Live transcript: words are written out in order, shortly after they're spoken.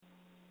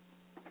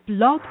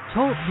Blog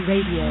Talk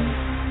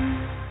Radio.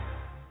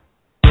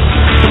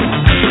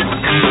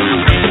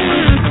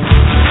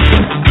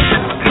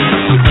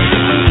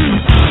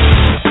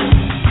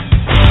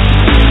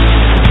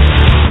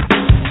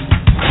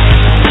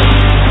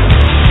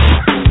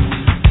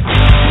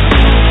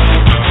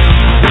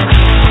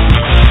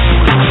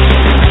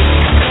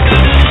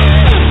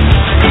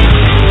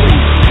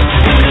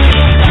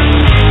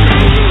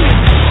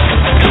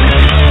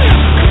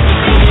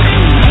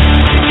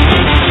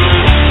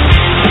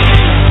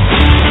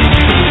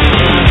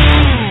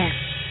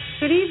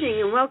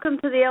 Welcome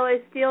to the LA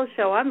Steel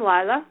Show. I'm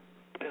Lila.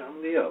 And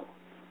I'm Leo.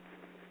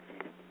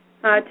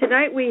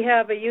 Tonight we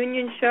have a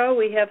union show.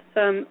 We have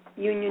some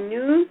union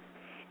news,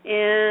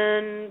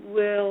 and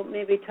we'll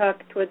maybe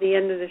talk toward the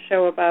end of the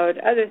show about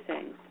other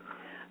things.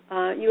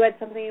 You had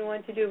something you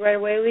wanted to do right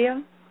away,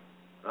 Leo?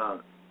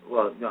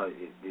 Well, no.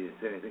 Is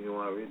there anything you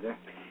want to read there?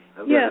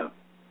 I've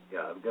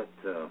got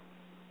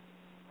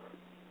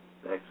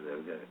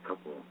a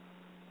couple.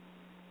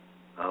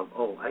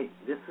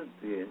 This would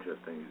be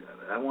interesting.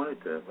 I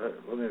wanted to,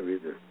 let me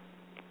read this.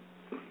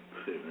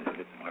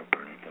 It's my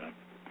burning time.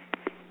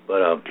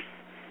 But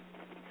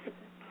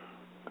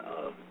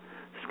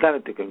it's kind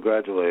of to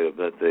congratulate a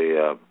bit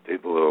the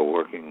people who are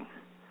working,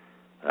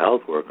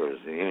 health workers,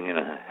 the union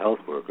of health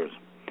workers,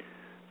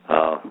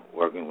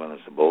 working with this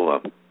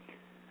Ebola.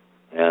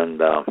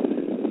 And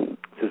it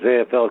says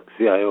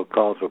AFL-CIO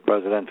calls for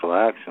presidential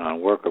action on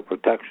worker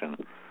protection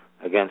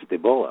against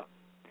Ebola.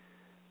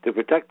 To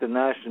protect the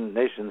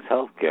nation's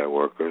healthcare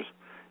workers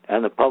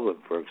and the public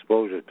for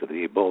exposure to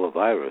the Ebola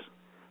virus,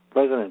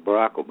 President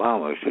Barack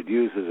Obama should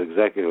use his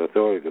executive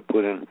authority to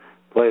put in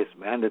place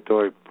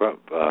mandatory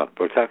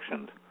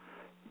protections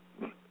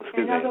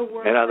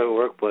and other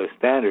workplace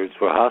standards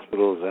for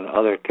hospitals and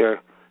other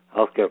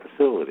healthcare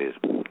facilities,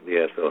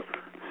 the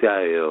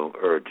AFL-CIO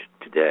urged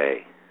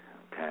today.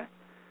 Okay,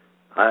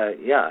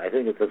 I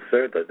think it's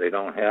absurd that they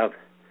don't have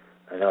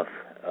enough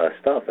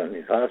stuff in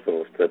these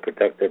hospitals to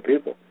protect their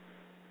people.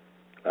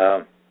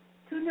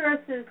 Two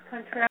nurses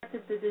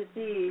contracted the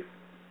disease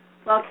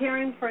while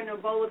caring for an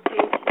Ebola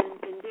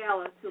patient in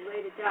Dallas who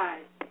later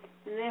died,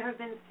 and there have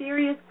been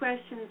serious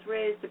questions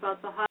raised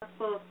about the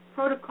hospital's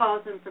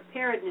protocols and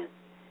preparedness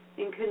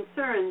and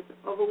concerns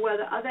over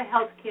whether other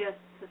healthcare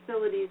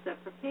facilities are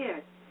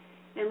prepared.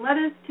 In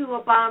letters to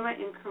Obama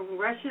and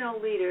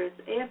congressional leaders,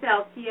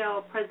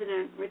 AFL-CIO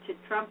President Richard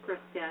Trumka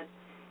said,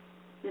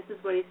 this is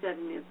what he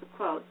said, and it's a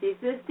quote, "The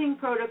existing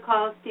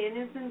protocols,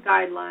 standards, and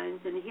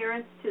guidelines, and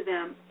adherence to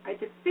them are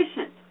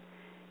deficient.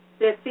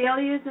 Their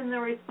failures in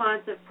the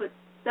response have put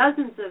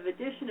dozens of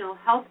additional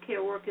healthcare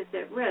workers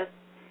at risk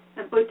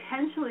and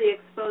potentially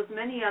exposed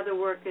many other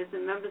workers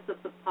and members of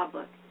the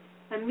public.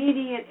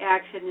 Immediate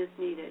action is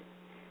needed.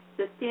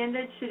 The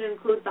standards should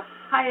include the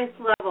highest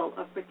level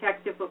of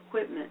protective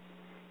equipment,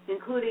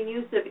 including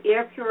use of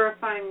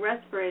air-purifying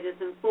respirators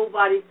and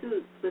full-body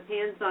suits with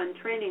hands-on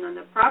training on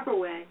the proper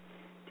way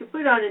to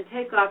put on and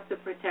take off the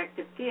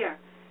protective gear."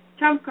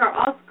 Trumka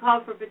also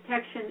called for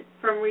protection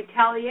from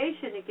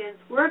retaliation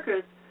against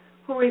workers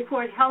who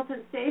report health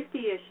and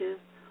safety issues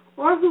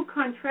or who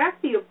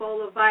contract the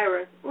Ebola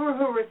virus or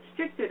who are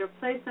restricted or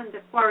placed under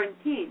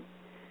quarantine.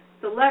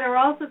 The letter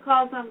also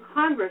calls on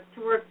Congress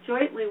to work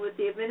jointly with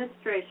the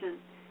administration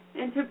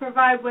and to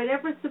provide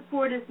whatever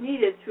support is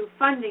needed through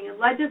funding and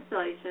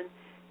legislation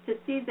to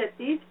see that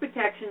these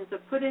protections are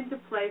put into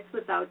place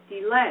without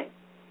delay.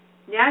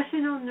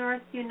 National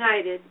Nurse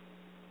United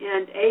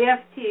and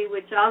AFT,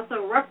 which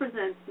also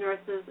represents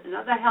nurses and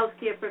other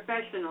healthcare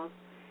professionals,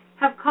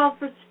 have called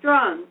for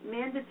strong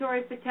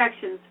mandatory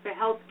protections for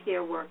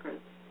healthcare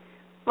workers.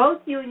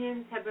 Both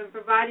unions have been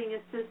providing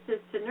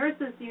assistance to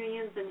nurses'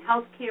 unions and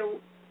healthcare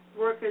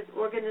workers'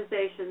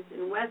 organizations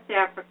in West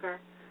Africa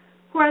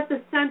who are at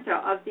the center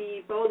of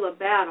the Ebola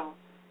battle.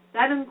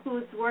 That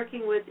includes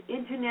working with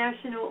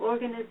international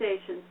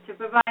organizations to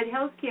provide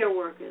healthcare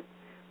workers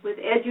with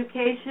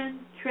education,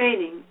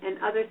 training, and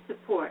other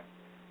support.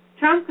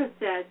 Trumka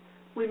said,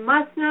 "We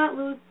must not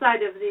lose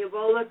sight of the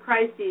Ebola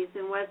crises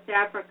in West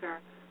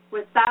Africa,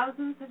 where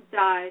thousands have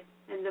died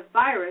and the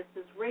virus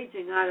is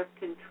raging out of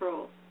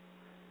control."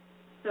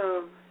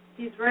 So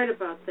he's right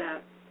about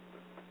that.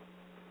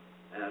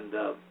 And,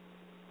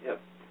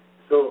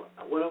 so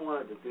what I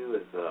wanted to do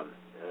is,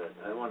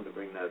 I wanted to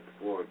bring that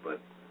forward, but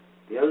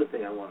the other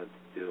thing I wanted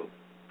to do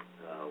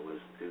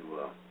was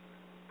to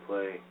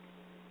play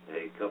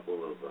a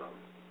couple of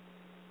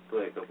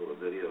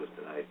videos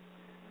tonight.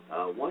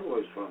 One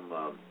was from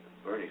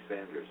Bernie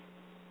Sanders.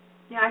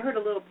 Yeah, I heard a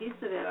little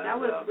piece of that. That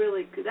was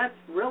really good. That's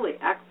really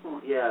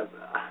excellent. Yeah,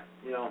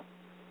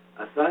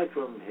 aside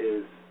from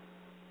his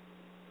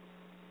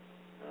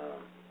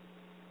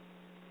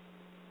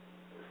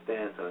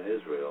stance on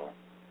Israel,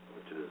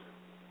 which is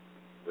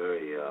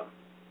very,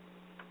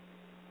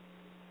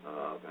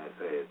 how can I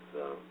say, it's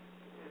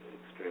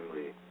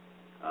extremely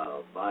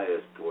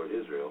biased toward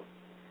Israel.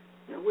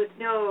 With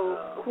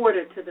no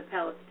quarter to the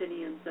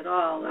Palestinians at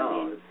all. No, I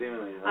mean, it's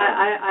seemingly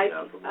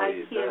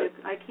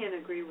I can't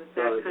agree with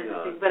that kind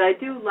of thing. But I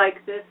do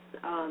like this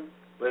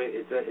But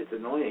it's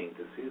annoying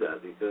to see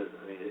that because,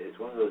 I mean,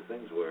 it's one of those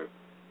things where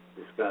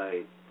this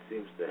guy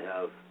seems to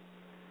have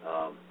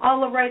all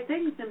the right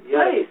things in place.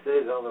 Yeah, he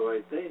says all the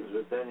right things,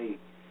 but then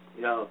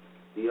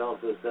he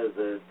also says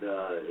that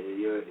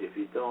if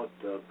you don't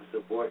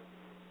support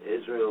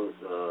Israel,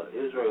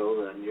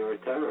 then you're a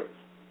terrorist.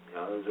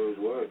 Those are his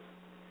words.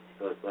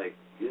 So it's like,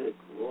 good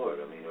Lord,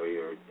 I mean, or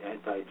you're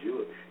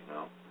anti-Jewish,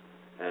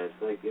 and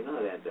it's like you're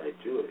not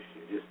anti-Jewish,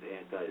 you're just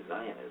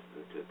anti-Zionist,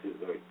 which are two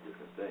very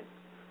different things.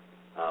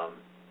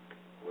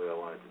 What I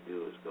wanted to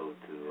do is go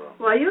to...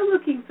 While you're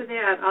looking for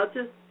that, I'll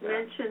just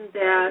mention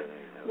that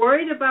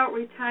worried about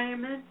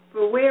retirement,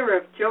 beware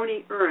of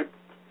Joni Ernst.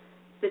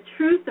 The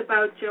truth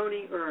about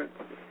Joni Ernst,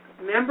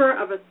 member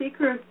of a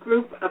secret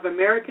group of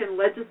American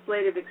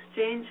Legislative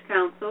Exchange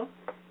Council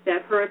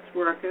that hurts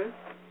workers.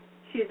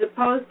 She's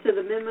opposed to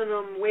the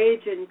minimum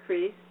wage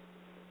increase,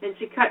 and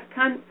she cut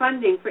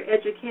funding for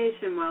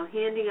education while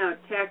handing out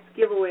tax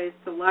giveaways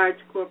to large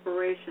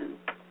corporations.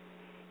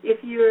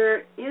 If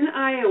you're in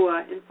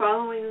Iowa and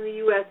following the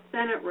U.S.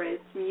 Senate race,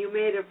 you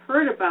may have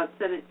heard about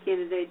Senate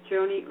candidate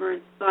Joni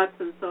Ernst's thoughts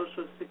on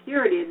Social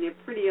Security, and they're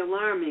pretty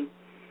alarming.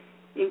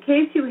 In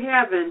case you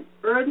haven't,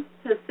 Ernst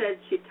has said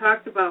she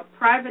talked about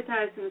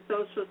privatizing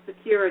Social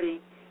Security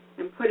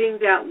and putting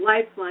that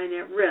lifeline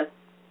at risk.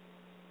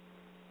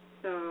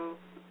 So,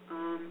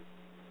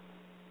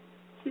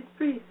 she's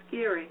pretty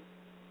scary.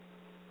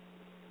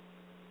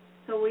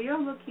 So we are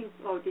looking...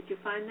 Oh, did you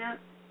find that?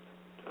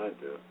 I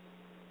do.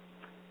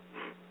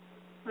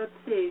 Let's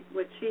see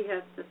what she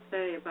has to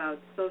say about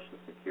Social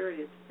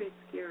Security. It's pretty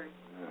scary.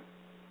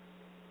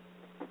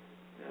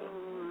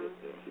 Let's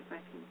see if I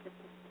can get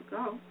this to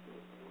go.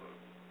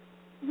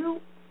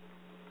 Nope.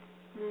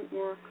 Won't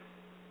work.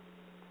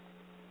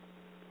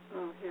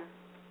 Oh, here.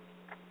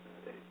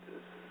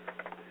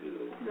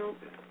 Nope.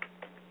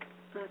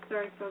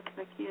 Sorry, folks,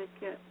 I can't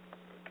get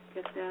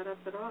that up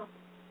at all.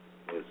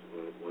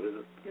 What is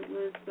it? It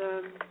was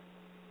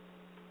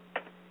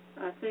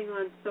a thing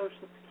on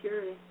Social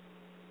Security.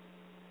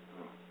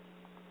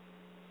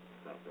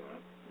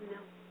 No.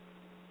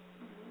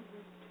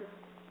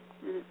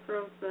 And it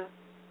froze the...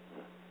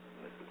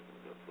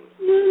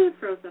 Yeah, it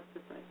froze up the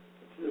site.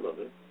 You love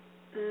it.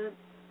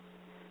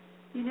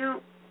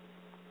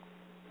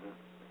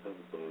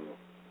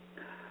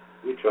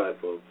 We try,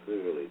 folks. We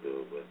really do.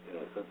 But,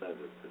 sometimes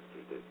it's just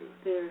ridiculous.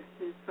 There,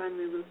 it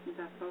finally loosened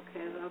up.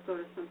 Okay, I'll go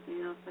to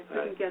something else. I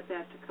couldn't get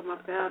that to come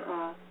up at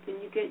all.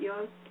 Can you get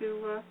yours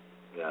to...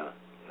 Yeah,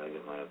 I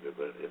get mine up there.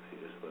 But if you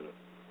just want to...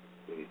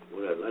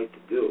 What I'd like to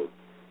do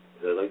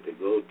is I'd like to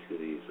go to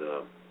these...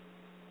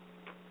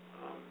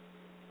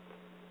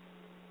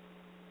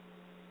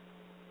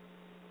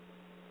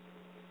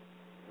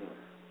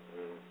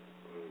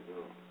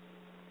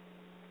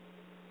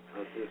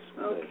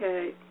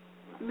 Okay.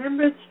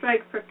 Members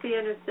strike for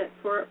fairness at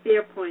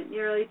Fairpoint.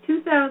 Nearly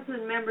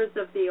 2,000 members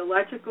of the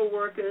electrical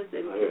workers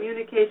and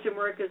communication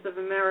workers of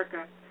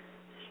America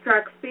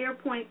struck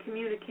Fairpoint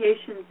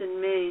Communications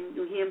in Maine,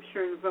 New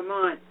Hampshire, and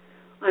Vermont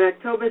on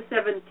October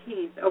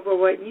 17th over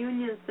what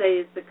unions say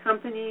is the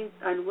company's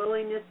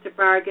unwillingness to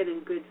bargain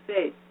in good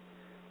faith.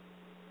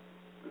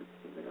 Let's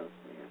see what else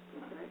they have to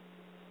say.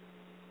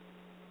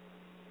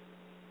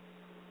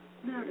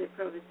 No, they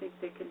probably think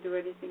they can do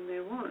anything they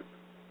want.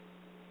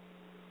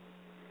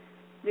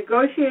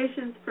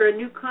 Negotiations for a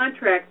new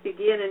contract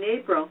began in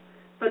April,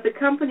 but the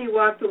company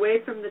walked away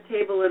from the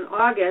table in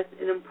August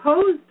and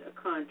imposed a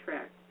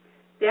contract.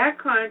 That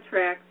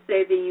contract,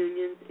 say the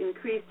unions,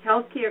 increased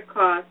health care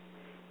costs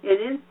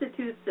and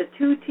institutes a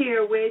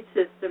two-tier wage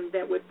system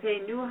that would pay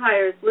new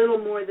hires little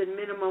more than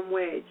minimum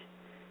wage.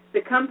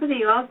 The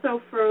company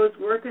also froze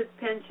workers'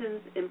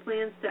 pensions and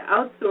plans to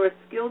outsource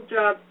skilled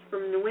jobs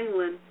from New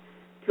England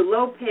to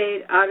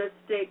low-paid,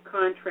 out-of-state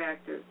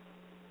contractors.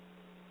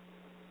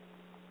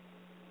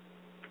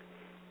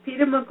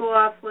 Peter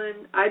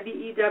McLaughlin,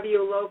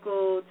 IBEW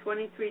Local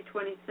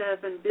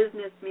 2327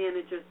 business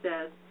manager,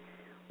 says,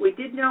 "We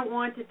did not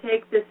want to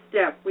take this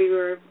step. We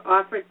were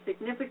offered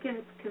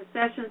significant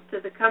concessions to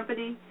the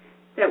company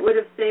that would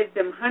have saved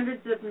them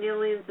hundreds of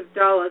millions of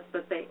dollars,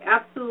 but they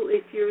absolutely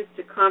refused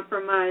to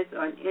compromise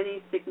on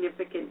any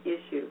significant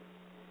issue."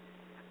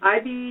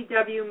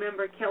 IBEW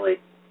member Kelly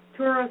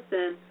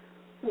Torreson,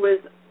 who was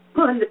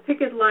on the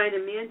picket line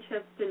in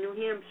Manchester, New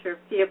Hampshire,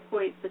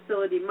 Fairpoint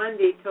facility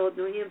Monday, told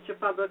New Hampshire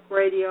Public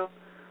Radio,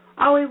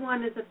 "All we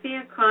want is a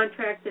fair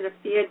contract and a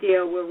fair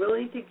deal. We're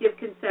willing to give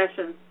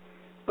concessions,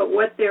 but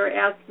what they're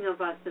asking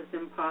of us is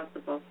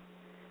impossible."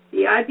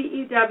 The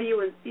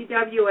IBEW and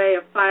CWA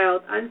have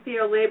filed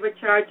unfair labor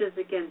charges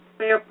against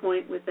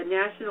Fairpoint with the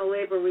National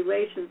Labor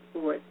Relations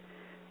Board.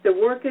 The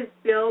workers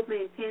build,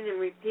 maintain, and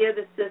repair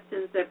the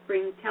systems that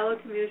bring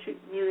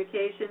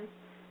telecommunications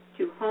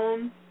to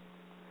homes,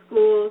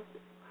 schools,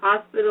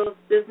 hospitals,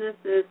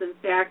 businesses, and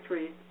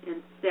factories,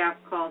 and staff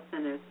call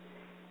centers.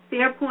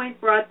 Fairpoint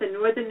brought the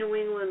Northern New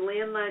England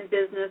landline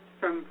business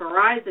from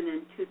Verizon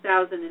in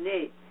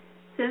 2008.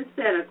 Since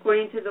then,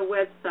 according to the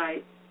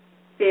website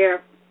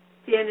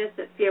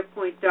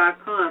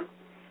fairnessatfairpoint.com,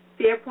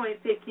 Fairpoint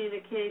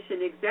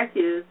Communication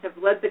executives have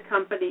led the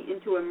company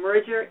into a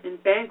merger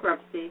and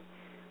bankruptcy,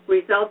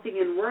 resulting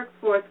in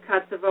workforce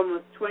cuts of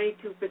almost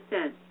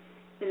 22%.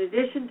 In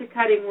addition to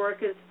cutting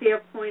workers,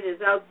 Fairpoint has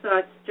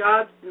outsourced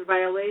jobs in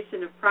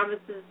violation of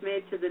promises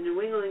made to the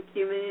New England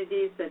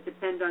communities that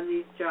depend on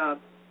these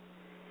jobs.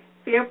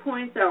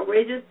 Fairpoint's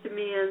outrageous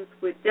demands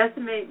would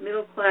decimate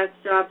middle-class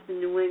jobs in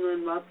New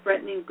England while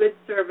threatening good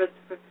service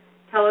for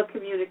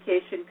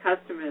telecommunication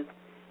customers.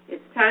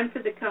 It's time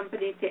for the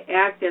company to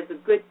act as a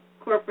good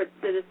corporate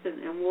citizen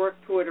and work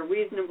toward a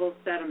reasonable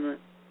settlement.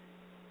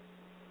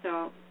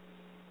 So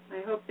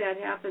I hope that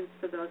happens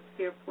for those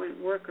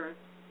Fairpoint workers.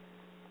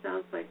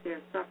 Sounds like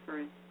they're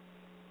suffering.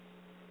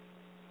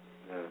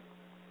 Yeah.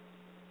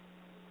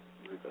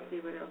 Let's see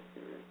what else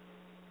there is.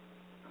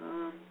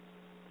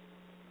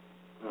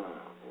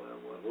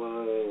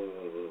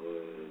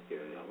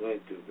 Okay, I'm going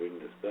to bring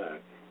this back.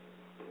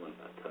 I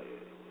tell you,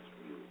 it was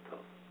really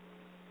tough.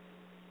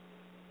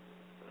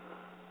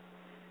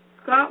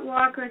 Scott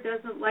Walker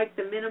doesn't like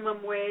the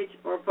minimum wage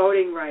or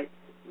voting rights.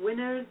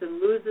 Winners and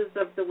losers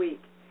of the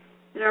week.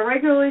 In our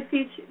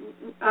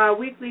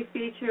weekly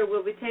feature,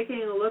 we'll be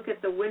taking a look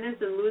at the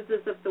winners and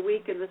losers of the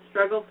week in the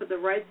struggle for the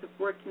rights of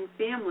working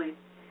families.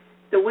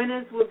 The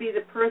winners will be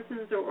the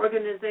persons or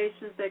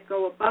organizations that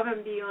go above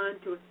and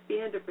beyond to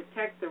expand or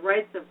protect the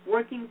rights of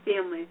working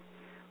families,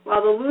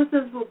 while the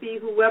losers will be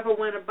whoever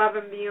went above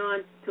and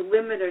beyond to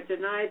limit or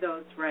deny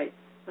those rights.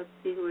 Let's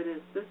see who it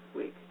is this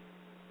week.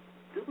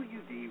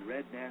 WD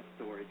Red NAS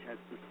Storage has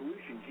the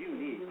solutions you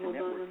need to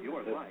network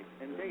your life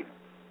and data.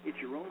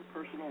 It's your own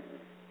personal...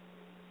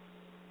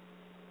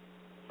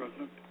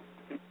 President?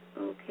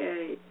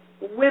 Okay.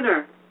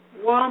 Winner,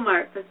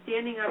 Walmart, for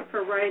standing up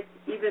for rights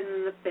even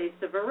in the face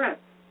of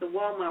arrest. The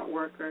Walmart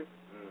workers.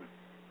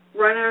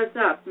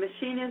 Runners-up,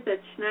 machinists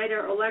at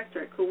Schneider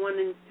Electric, who won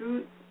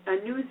a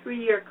new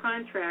 3-year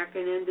contract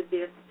and ended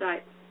their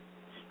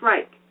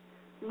strike.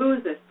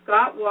 Loser,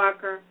 Scott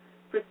Walker,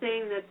 for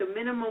saying that the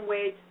minimum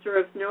wage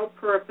serves no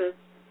purpose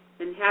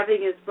and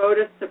having his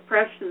voter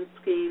suppression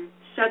scheme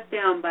shut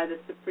down by the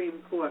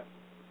Supreme Court.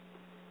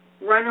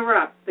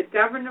 Runner-up, the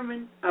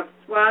government of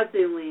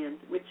Swaziland,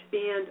 which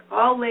banned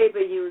all labor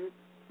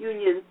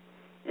unions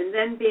and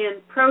then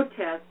banned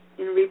protests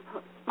in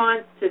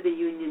response to the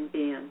union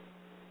ban.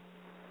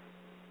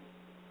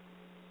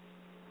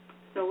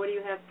 So what do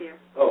you have there?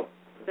 Oh.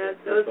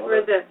 Those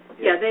were the,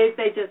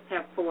 they just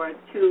have 4,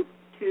 two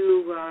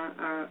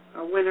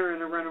a winner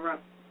and a runner-up.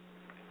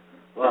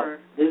 Well,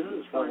 this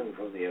is something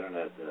from the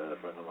internet a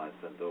friend of mine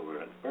sent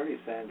over. It's Bernie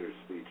Sanders'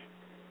 speech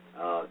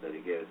that he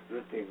gave.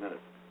 It's 15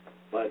 minutes.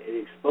 But it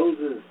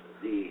exposes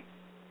the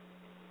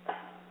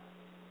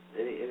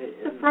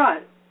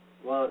fraud.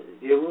 Well,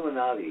 the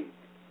Illuminati,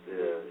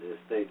 the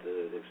state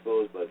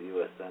exposed by the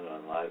U.S. Senate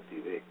on live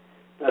TV.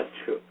 That's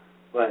true.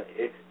 But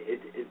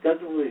it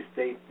doesn't really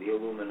state the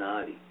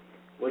Illuminati.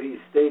 What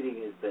he's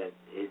stating is that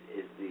it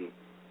is the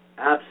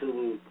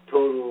absolute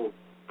total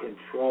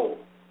control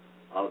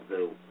of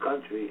the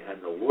country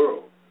and the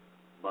world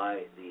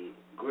by the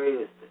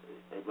greatest,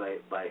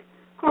 by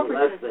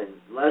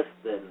less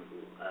than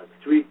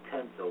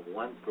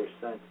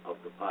 0.3% of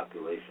the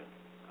population.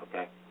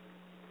 Okay,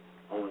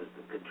 owns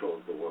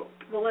controls the world.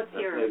 Well, let's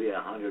hear it. Maybe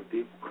 100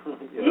 people.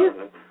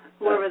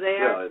 Whoever they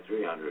are. Yeah,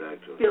 300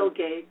 actually. Bill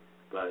Gates.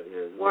 But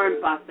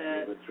Warren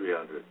Buffett.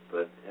 300.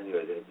 But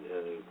anyway,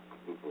 any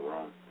group of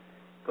wrong.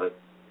 But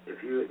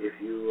if you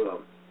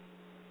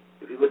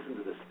listen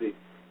to the speech,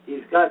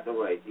 he's got the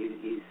right.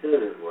 He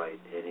said it right,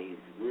 and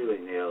he's really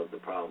nailed the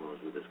problems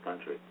with this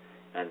country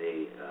and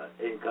the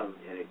income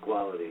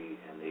inequality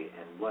and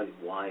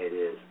why it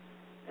is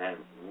and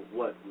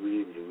what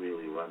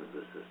really runs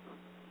the system.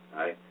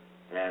 Right?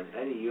 And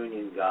any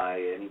union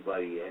guy,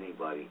 anybody.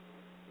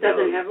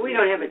 We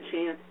don't have a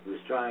chance. Who's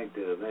trying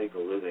to make a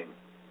living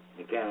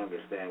and can't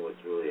understand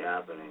what's really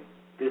happening.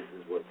 This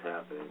is what's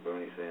happening.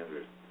 Bernie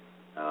Sanders,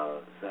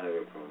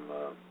 senator from,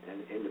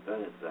 an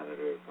independent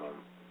senator from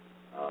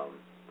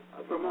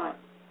Vermont.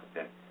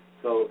 Okay.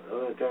 So I'm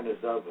going to turn this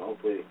up, and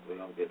hopefully we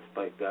don't get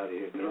spiked out of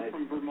here tonight.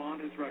 From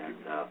Vermont is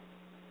recognized.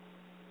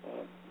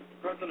 Mr.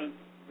 President,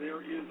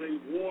 there is a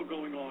war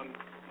going on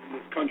in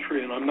this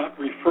country, and I'm not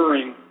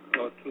referring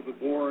to the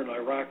war in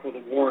Iraq or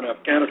the war in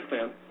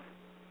Afghanistan.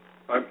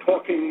 I'm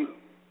talking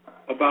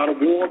about a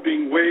war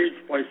being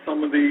waged by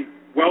some of the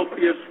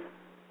wealthiest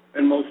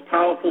and most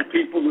powerful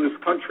people in this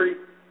country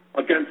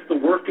against the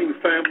working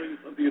families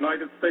of the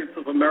United States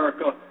of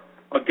America,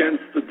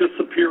 against the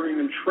disappearing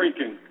and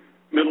shrinking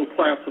middle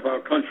class of our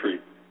country.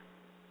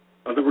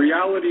 The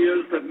reality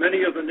is that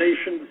many of the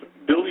nation's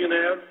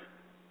billionaires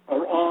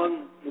are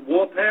on the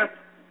warpath.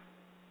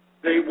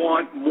 They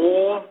want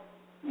more.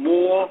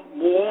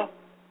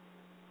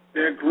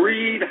 Their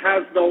greed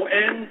has no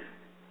end,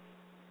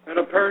 and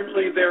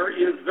apparently there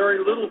is very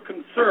little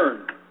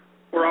concern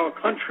for our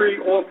country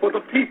or for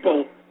the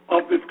people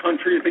of this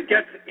country if it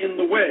gets in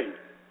the way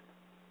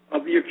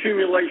of the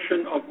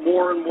accumulation of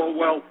more and more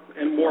wealth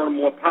and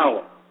more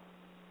power.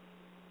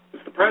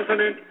 Mr.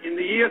 President, in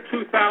the year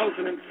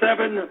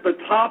 2007, the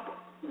top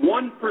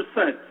 1%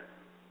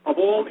 of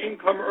all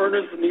income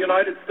earners in the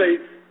United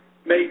States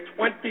made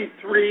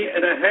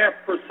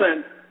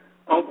 23.5%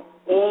 of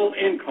all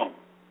income.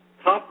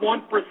 Top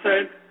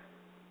 1%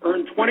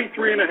 earned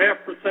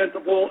 23.5%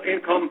 of all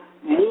income,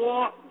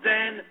 more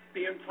than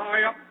the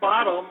entire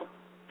bottom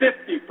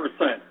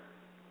 50%.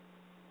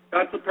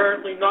 That's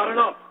apparently not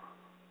enough.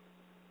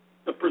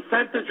 The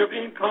percentage of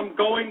income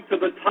going to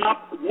the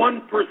top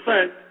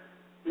 1%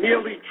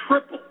 nearly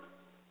tripled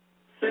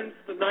since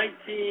the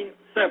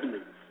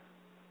 1970s.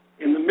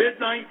 In the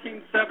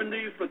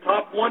mid-1970s, the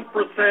top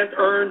 1%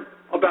 earned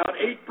about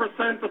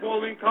 8% of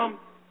all income.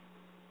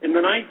 In the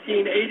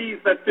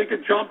 1980s, that figure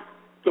jumped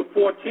to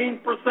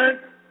 14%.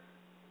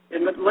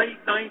 In the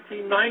late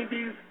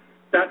 1990s,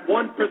 that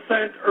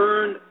 1%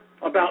 earned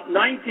about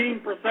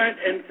 19%.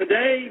 And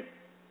today,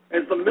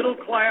 as the middle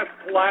class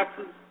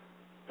collapses,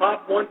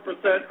 top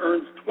 1%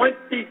 earns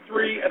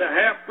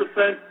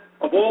 23.5%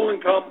 of all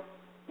income,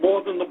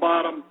 more than the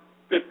bottom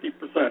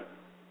 50%.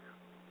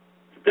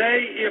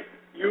 Today, if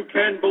you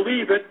can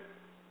believe it,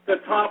 the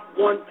top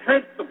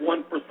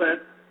 0.1%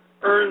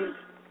 earns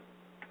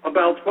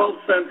about 12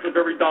 cents of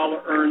every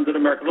dollar earned in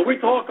America. So we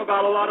talk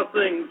about a lot of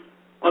things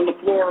on the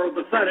floor of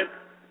the Senate,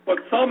 but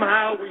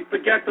somehow we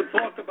forget to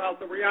talk about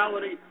the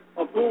reality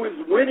of who is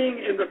winning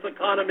in this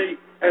economy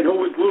and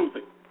who is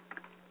losing.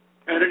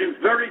 And it is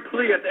very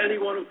clear to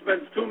anyone who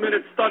spends 2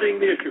 minutes studying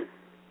the issue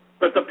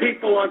that the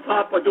people on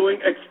top are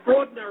doing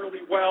extraordinarily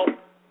well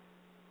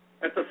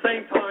at the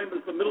same time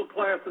as the middle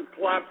class is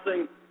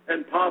collapsing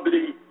and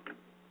poverty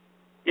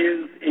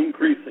is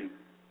increasing.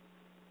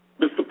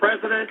 Mr.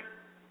 President,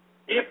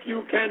 if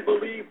you can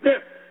believe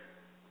this,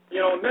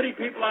 many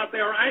people out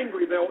there are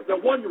angry. They're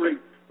wondering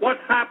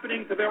what's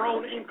happening to their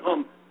own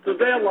income, to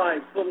their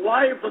lives, the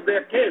lives of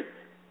their kids.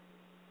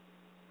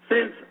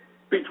 Since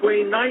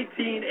between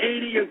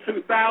 1980 and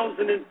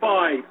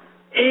 2005,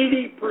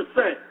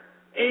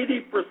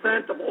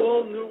 80% of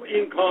all new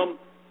income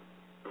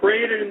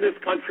created in this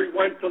country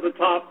went to the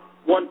top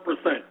 1%.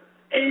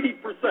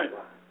 80%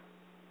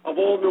 of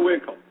all new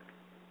income.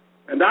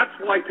 And that's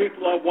why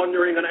people are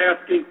wondering and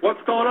asking,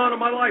 what's going on in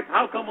my life?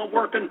 How come I'm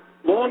working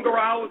longer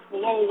hours for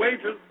lower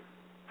wages?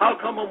 How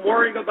come I'm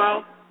worrying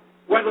about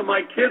whether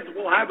my kids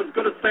will have as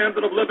good a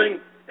standard of living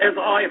as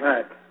I've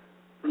had?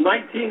 From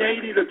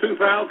 1980 to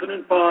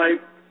 2005,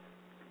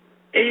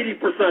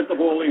 80% of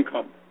all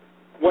income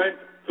went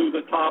to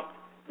the top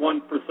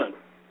 1%.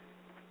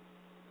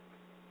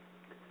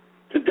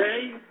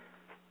 Today,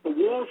 the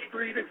Wall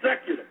Street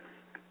executives,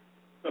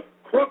 the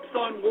crooks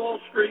on Wall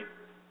Street,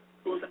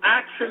 whose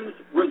actions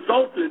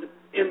resulted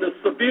in the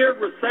severe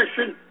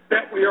recession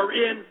that we are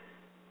in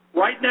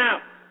right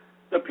now,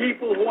 the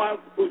people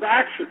whose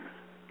actions,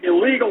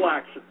 illegal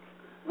actions,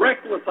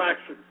 reckless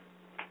actions,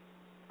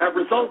 have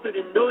resulted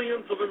in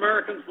millions of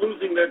Americans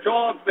losing their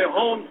jobs, their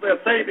homes, their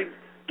savings.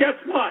 Guess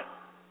what?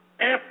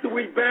 After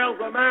we bail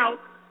them out,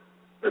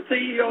 the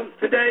CEOs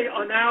today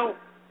are now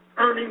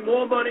earning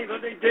more money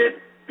than they did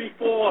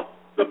before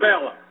the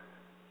bailout.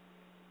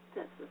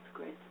 That's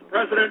disgraceful.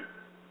 President,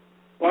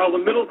 while the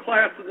middle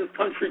class of this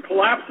country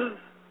collapses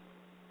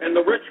and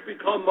the rich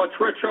become much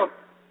richer,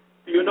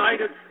 the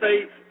United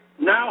States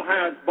now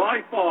has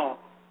by far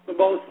the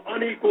most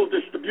unequal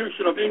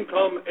distribution of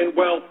income and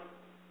wealth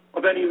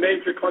of any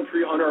major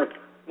country on earth.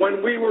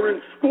 When we were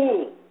in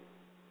school,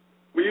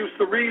 we used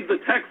to read the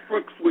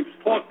textbooks which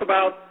talked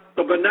about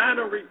the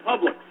banana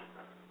republics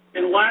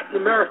in Latin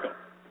America.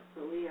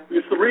 We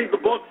used to read the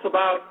books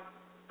about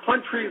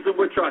countries in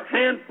which a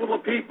handful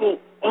of people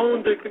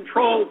owned and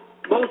controlled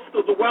most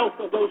of the wealth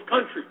of those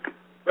countries.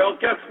 Well,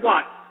 guess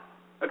what?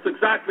 That's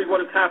exactly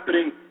what is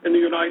happening in the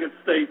United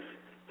States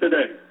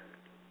today.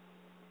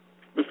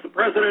 Mr.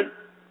 President,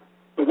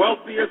 the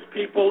wealthiest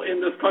people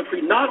in this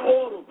country, not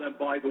all of them,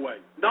 by the way,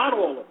 not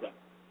all of them.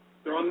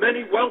 There are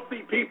many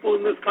wealthy people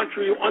in this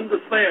country who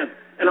understand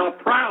and are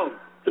proud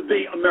to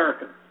be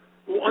Americans,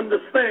 who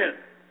understand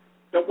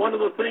that one of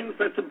the things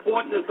that's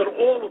important is that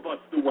all of us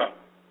do well.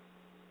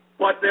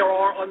 But there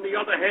are, on the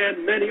other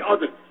hand, many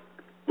others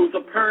whose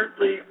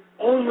apparently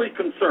only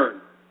concern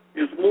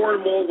is more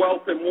and more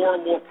wealth and more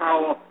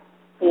power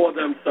for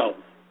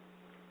themselves.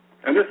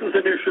 And this is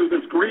an issue,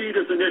 this greed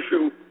is an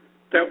issue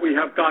that we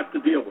have got to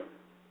deal with.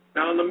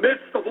 Now, in the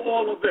midst of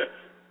all of this,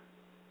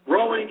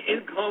 growing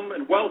income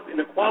and wealth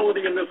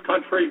inequality in this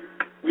country,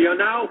 we are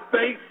now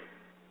faced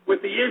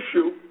with the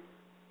issue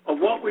of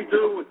what we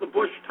do with the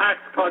Bush tax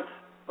cuts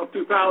of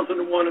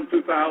 2001 and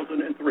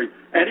 2003.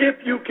 And if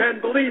you can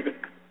believe it,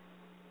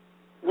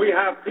 we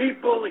have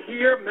people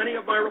here, many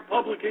of my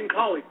Republican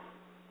colleagues,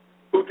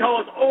 who tell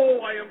us,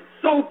 I am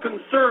so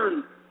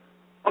concerned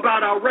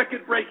about our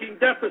record-breaking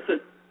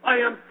deficit. I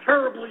am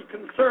terribly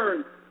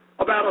concerned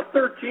about a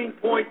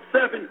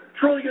 $13.7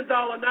 trillion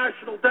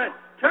national debt,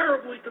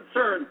 terribly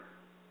concerned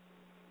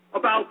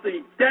about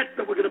the debt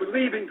that we're going to be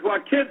leaving to our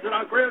kids and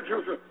our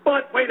grandchildren.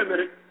 But wait a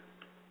minute,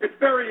 it's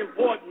very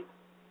important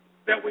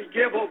that we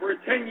give over a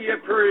 10-year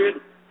period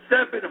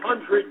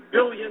 $700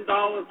 billion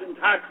in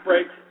tax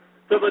breaks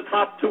to the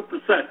top 2%.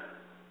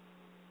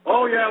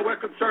 Oh, yeah, we're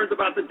concerned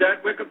about the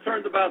debt, we're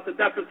concerned about the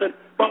deficit,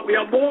 but we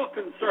are more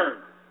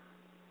concerned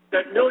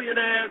that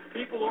millionaires,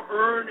 people who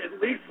earn at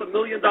least $1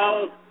 million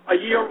a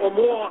year or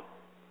more,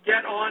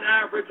 get on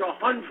average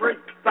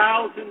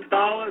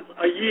 $100,000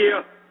 a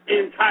year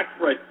in tax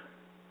breaks.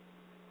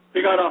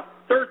 You got a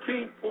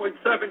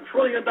 $13.7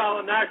 trillion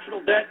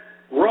national debt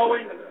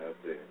growing.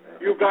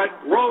 You've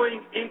got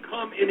growing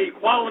income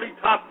inequality,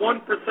 top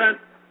 1%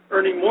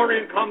 earning more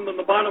income than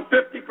the bottom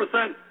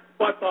 50%,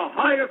 but the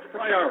highest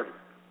priority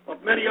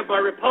of many of my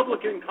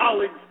Republican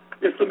colleagues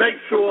is to make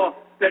sure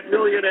that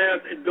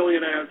millionaires and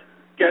billionaires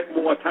get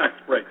more tax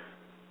breaks.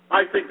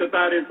 I think that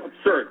that is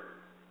absurd.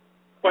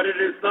 But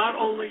it is not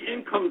only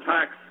income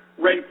tax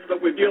rates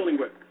that we're dealing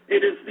with.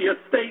 It is the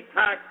estate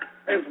tax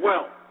as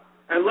well.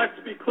 And let's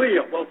be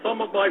clear, while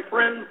some of my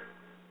friends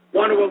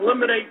want to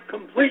eliminate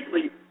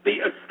completely the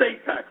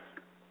estate tax,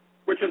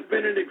 which has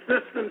been in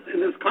existence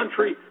in this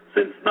country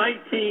since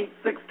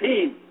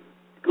 1916,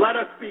 let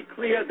us be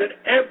clear that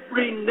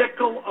every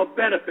nickel of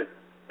benefit,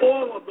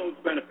 all of those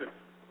benefits,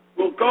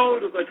 will go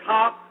to the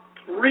top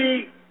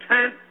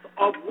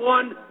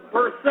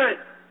 0.3%.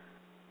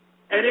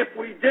 And if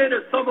we did,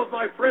 as some of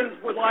my friends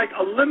would like,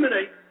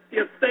 eliminate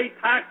the estate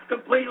tax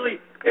completely,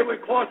 it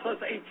would cost us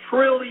 $1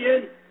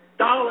 trillion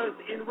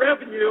in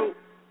revenue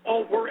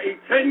over a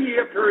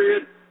 10-year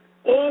period,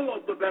 all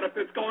of the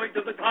benefits going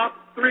to the top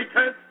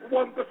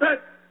 0.3%.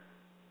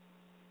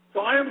 So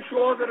I am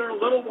sure that in a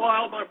little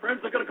while my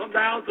friends are going to come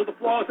down to the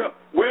floor and say,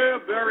 we're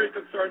very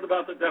concerned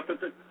about the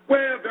deficit,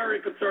 we're very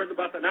concerned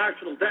about the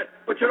national debt,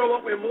 but you know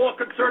what we're more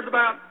concerned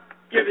about?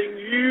 Giving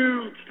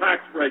huge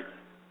tax breaks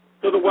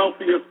to the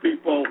wealthiest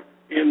people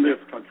in this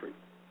country.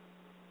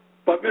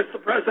 But,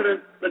 Mr.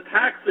 President, the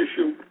tax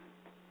issue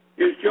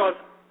is just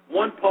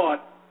one part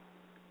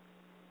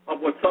of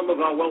what some of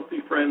our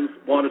wealthy friends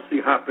want to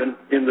see happen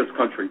in this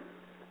country.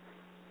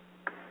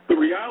 The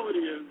reality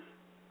is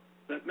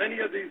that many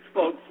of these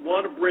folks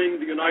want to bring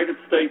the United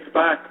States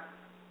back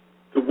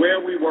to where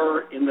we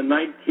were in the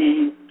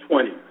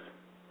 1920s.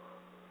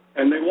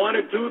 And they want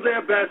to do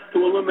their best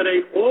to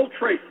eliminate all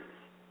traces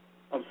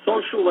of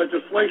social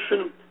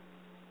legislation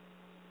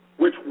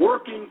which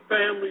working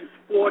families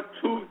fought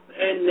tooth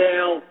and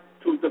nail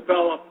to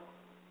develop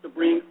to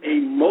bring a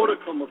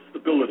modicum of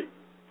stability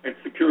and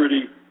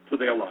security to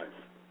their lives.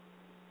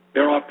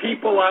 There are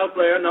people out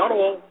there, not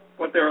all,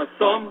 but there are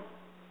some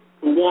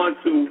who want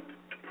to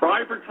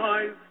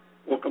privatize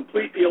or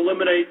completely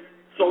eliminate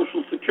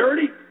Social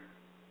Security.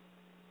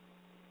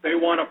 They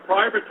want to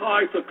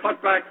privatize or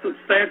cut back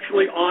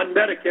substantially on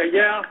Medicare.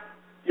 Yeah,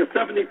 you're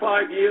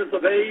 75 years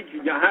of age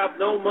and you have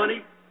no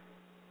money.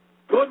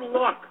 Good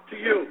luck to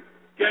you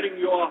getting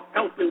your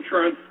health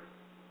insurance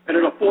at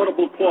an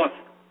affordable cost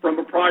from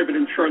a private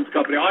insurance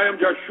company. I am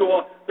just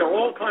sure there are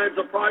all kinds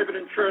of private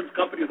insurance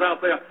companies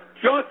out there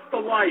just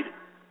delighted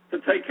to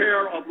take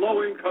care of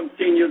low-income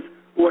seniors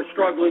who are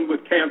struggling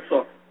with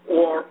cancer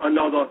or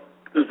another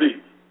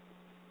disease.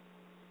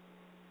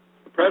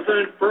 The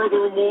President,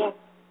 furthermore,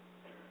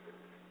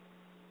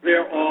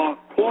 there are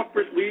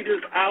corporate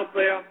leaders out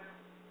there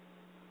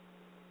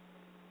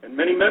and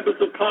many members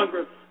of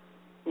Congress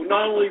who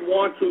not only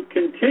want to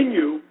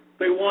continue,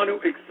 they want to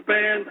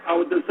expand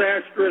our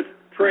disastrous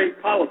trade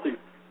policies.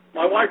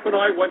 My wife and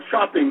I went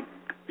shopping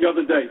the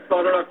other day,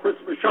 started our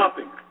Christmas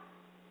shopping.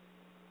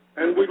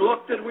 And we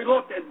looked and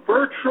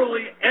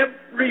virtually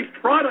every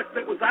product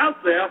that was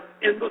out there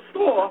in the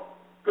store,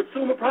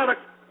 consumer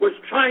products, was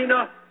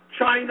China,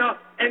 China,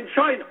 and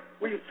China.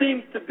 We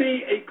seem to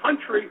be a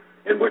country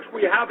in which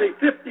we have a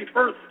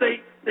 51st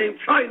state named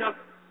China,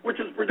 which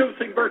is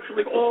producing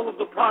virtually all of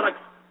the products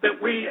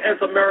that we as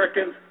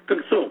Americans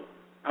consume.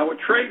 Our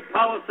trade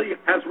policy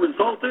has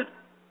resulted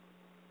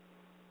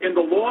in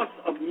the loss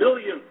of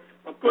millions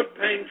of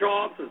good-paying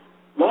jobs as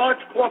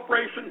large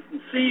corporations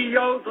and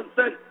CEOs have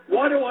said,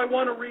 why do I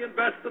want to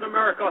reinvest in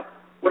America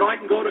when I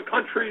can go to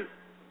countries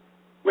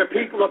where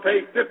people are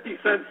paid 50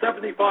 cents,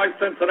 75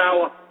 cents an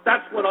hour?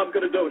 That's what I'm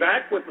going to do, to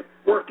act with the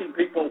working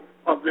people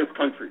of this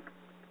country.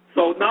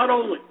 So not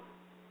only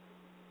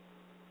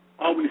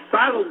are we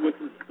saddled with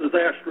this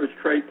disastrous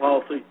trade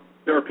policy,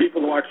 there are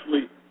people who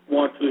actually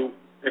want to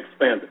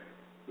expand it.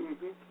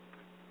 Mm-hmm.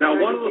 Now,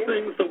 one of the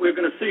things that we're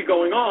going to see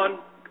going on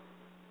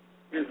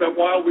is that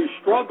while we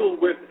struggle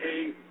with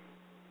a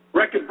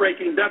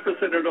record-breaking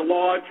deficit and a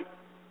large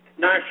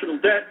national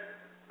debt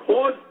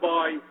caused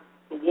by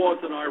the wars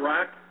in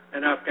Iraq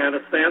and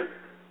Afghanistan,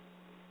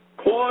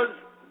 caused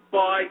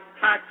by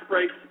tax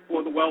breaks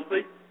for the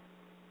wealthy,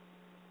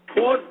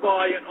 caused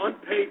by an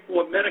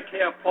unpaid-for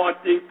Medicare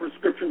Part D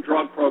prescription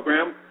drug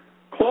program,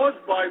 caused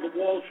by the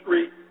Wall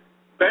Street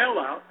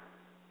bailout,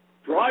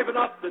 driving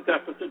up the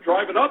deficit,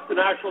 driving up the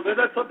national debt.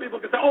 Some people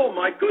can say, oh,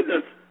 my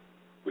goodness,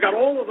 we got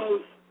all of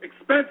those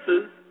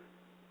expenses,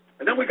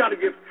 and then we got to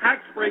give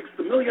tax breaks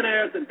to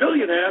millionaires and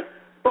billionaires,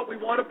 but we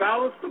want to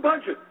balance the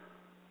budget.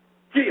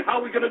 Gee, how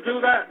are we going to do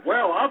that?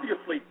 Well,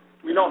 obviously,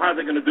 we know how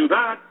they're going to do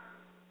that.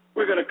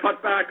 We're going to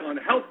cut back on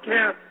health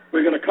care.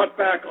 We're going to cut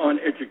back on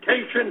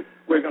education.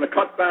 We're going to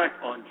cut back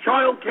on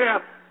child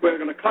care. We're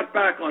going to cut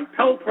back on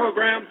Pell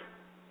programs.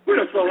 We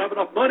just don't have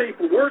enough money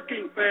for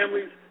working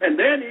families and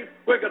their needs.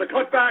 We're going to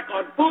cut back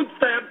on food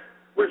stamps.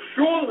 We're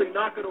surely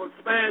not going to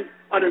expand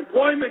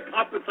unemployment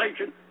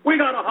compensation. We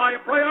got a higher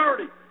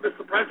priority,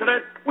 Mr.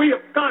 President. We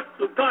have got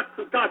to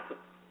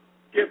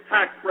give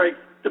tax breaks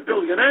to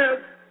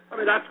billionaires. I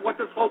mean, that's what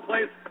this whole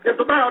place is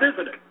about,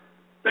 isn't it?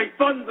 They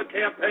fund the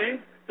campaign.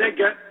 They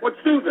get what's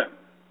due them.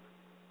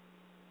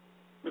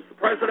 Mr.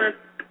 President,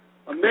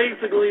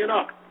 amazingly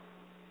enough,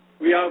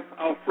 we have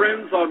our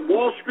friends on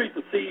Wall Street,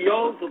 the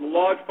CEOs of the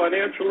large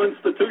financial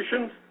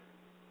institutions.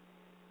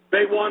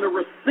 They want to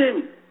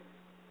rescind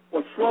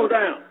or slow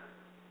down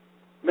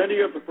many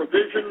of the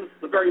provisions,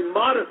 the very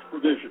modest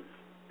provisions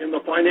in the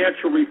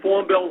financial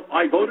reform bill.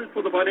 I voted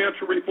for the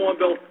financial reform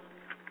bill,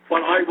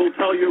 but I will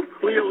tell you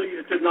clearly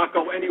it did not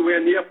go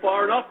anywhere near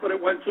far enough, but it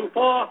went too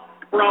far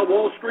for our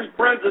Wall Street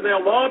friends and their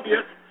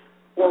lobbyists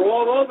who are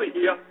all over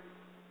here.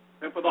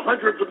 And for the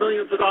hundreds of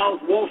millions of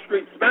dollars Wall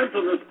Street spends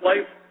on this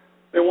place,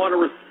 they want to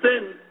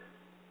rescind,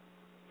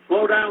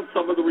 slow down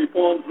some of the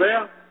reforms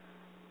there.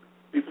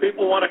 These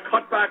people want to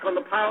cut back on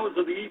the powers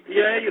of the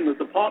EPA and the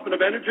Department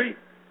of Energy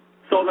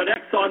so that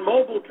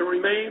ExxonMobil can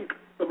remain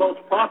the most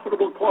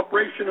profitable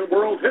corporation in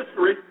world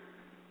history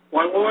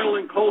while oil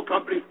and coal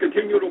companies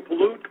continue to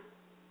pollute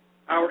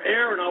our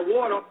air and our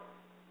water.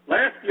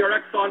 Last year,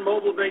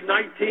 ExxonMobil made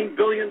 $19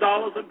 billion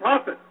in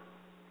profit.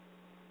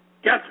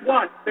 Guess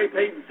what? They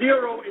paid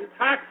zero in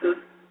taxes.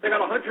 They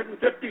got a $156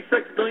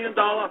 million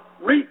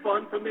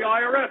refund from the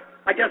IRS.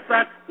 I guess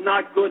that's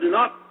not good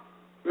enough.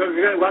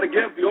 We've got to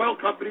give the oil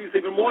companies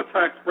even more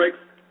tax breaks.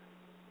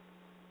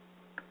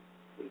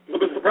 So,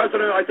 Mr.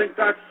 President, I think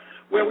that's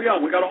where we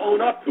are. We've got to own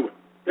up to it.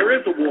 There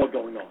is a war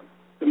going on.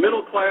 The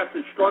middle class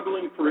is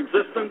struggling for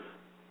existence,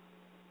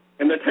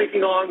 and they're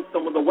taking on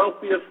some of the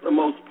wealthiest and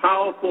most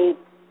powerful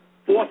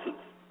forces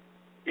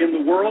in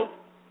the world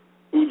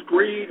whose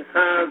greed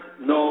has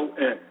no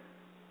end.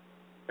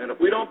 And if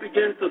we don't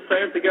begin to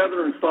stand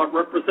together and start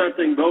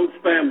representing those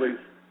families,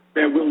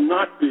 there will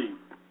not be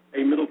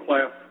a middle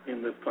class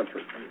in this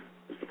country.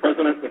 Mr.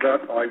 President, with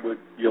that, I would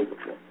yield the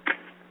floor.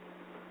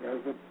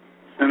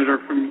 Senator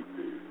from...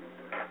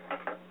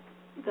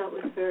 That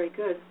was very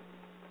good.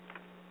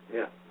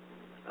 Yeah.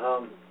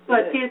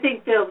 But do you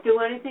think they'll do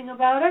anything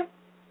about it?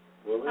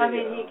 Well, I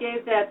mean, he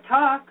gave that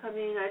talk. I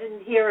mean, I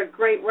didn't hear a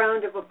great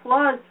round of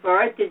applause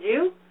for it. Did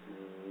you?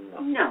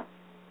 No.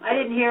 I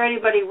didn't hear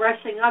anybody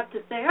rushing up to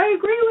say, I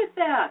agree with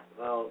that.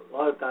 Well, a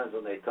lot of times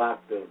when they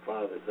talk in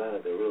front of the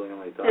Senate, they're really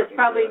only talking There's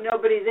probably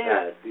nobody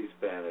there. Yeah,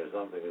 C-SPAN or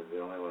something is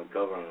the only one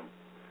covering them.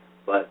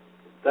 But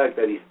the fact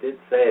that he did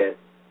say it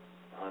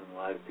on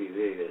live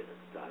TV,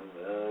 that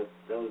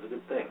was a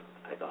good thing,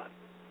 I thought.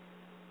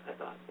 I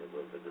thought it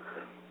was a good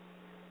thing.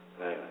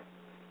 Anyway,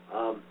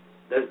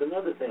 there's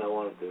another thing I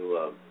wanted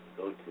to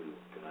go to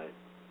tonight.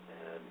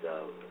 And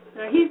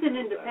now, he's an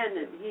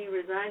independent. He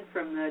resigned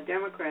from the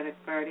Democratic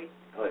Party.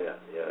 Oh, yeah.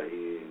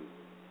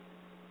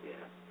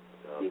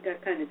 You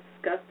got kind of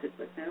disgusted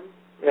with them.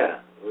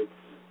 Yeah, which,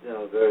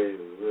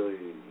 really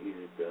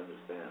easy to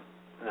understand.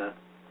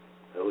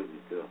 That would be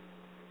too,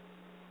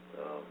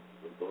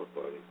 with both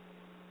parties.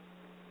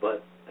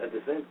 But at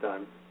the same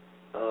time,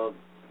 I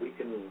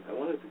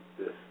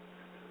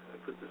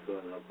put this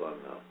one up on,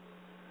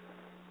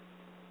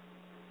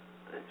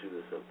 I threw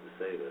this up to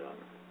save it on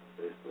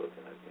Facebook,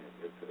 and I can't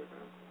get to it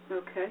now.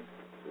 Okay.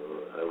 So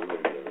I will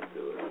get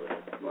into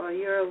it. While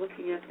you're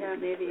looking at that,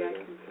 maybe I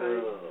can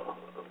find... Oh,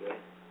 okay.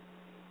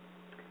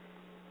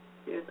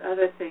 There's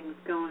other things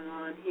going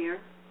on here.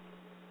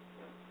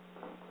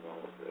 I'm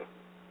almost there.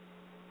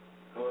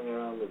 Going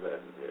around the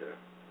bend here.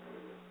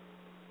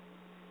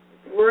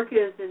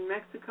 Workers in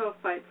Mexico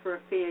fight for a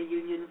fair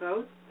union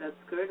vote. That's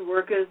good.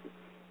 Workers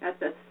at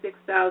the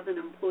 6,000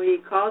 employee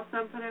call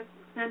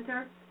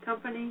center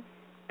company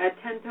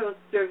Atentos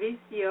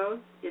Servicios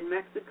in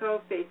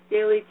Mexico face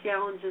daily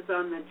challenges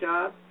on the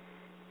job.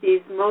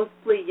 These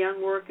mostly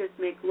young workers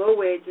make low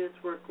wages,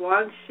 work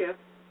long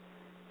shifts,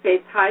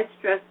 face high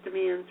stress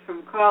demands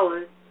from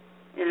callers,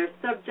 and are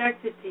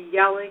subjected to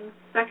yelling,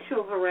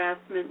 sexual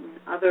harassment, and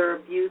other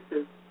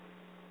abuses.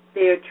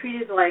 They are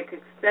treated like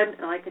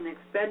an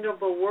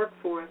expendable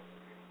workforce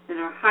and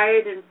are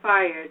hired and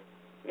fired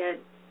at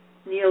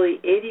nearly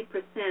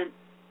 80%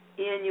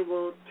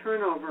 annual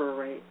turnover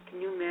rate.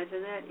 Can you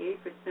imagine that?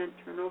 80%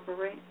 turnover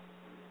rate?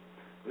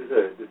 This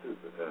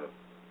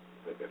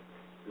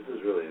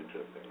is really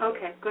interesting.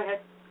 Okay, go ahead.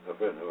 A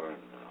friend of ours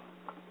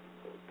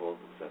both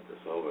sent this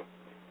over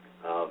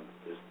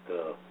just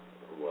a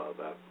while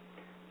back.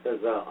 It says,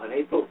 on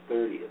April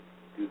 30th,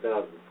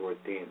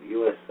 2014, the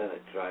U.S.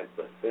 Senate tried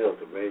but failed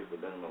to raise the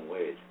minimum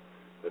wage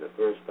for the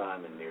first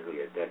time in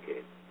nearly a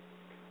decade.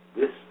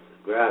 This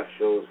graph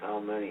shows how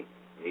many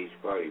in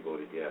each party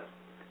voted yes.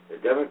 The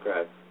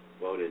Democrats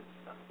voted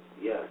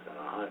yes,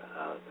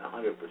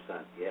 100%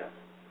 yes,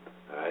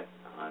 all right,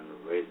 on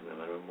raising the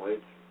minimum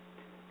wage.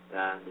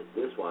 And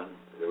this one,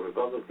 the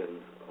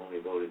Republicans only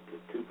voted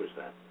to 2%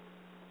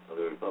 of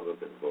the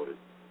Republicans voted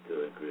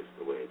to increase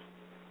the wage.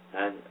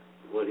 And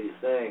what he's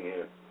saying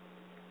here,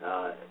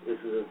 This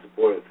is in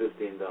support of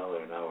 $15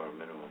 an hour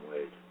minimum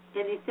wage.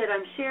 And he said,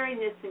 I'm sharing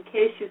this in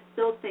case you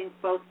still think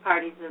both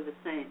parties are the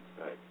same.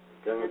 Right.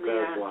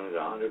 Democrats wanted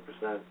 100%,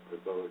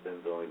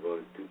 Republicans only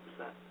voted 2%,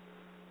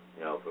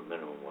 for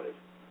minimum wage.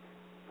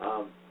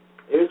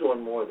 Here's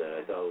one more that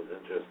I thought was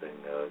interesting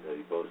that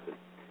he posted.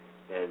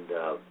 And,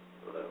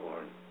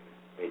 Warren,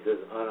 he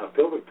says, on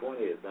October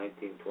 20th,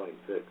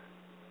 1926,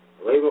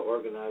 labor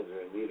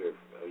organizer and leader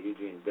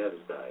Eugene Debs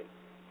died.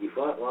 He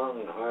fought long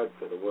and hard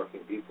for the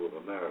working people of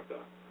America.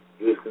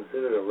 He was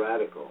considered a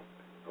radical,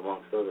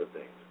 amongst other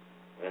things.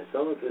 And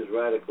some of his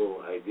radical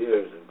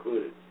ideas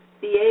included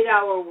the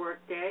 8-hour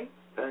workday,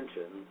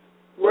 pensions,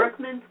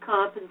 workmen's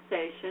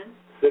compensation,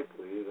 sick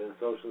leave, and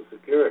Social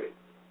Security.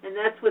 And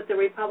that's what the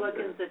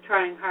Republicans are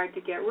trying hard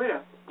to get rid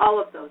of,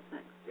 all of those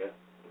things. Yeah,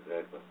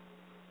 exactly.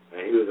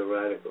 And he was a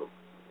radical.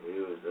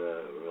 He was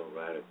a real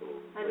radical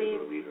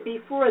labor leader.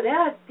 Before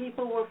that,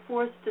 people were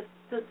forced to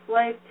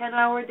slave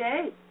 10-hour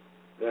days.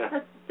 Yeah.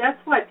 That's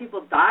why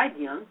people died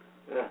young.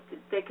 Yeah.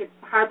 They could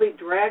hardly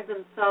drag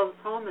themselves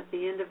home at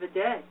the end of a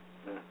day.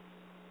 Yeah.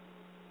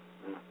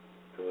 Yeah.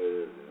 So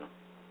it is,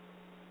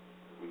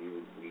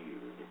 weird.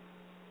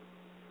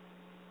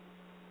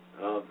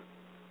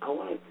 I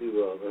wanted to,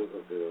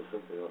 let's see, there was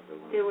something else I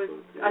wanted to go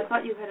to. I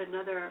thought you had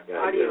another I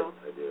audio.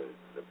 did.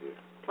 It's up here.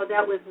 Oh,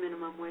 that was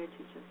minimum wage.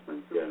 You just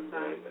went zooming by.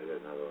 I got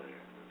another one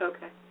here.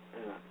 Okay.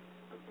 Yeah,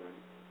 okay.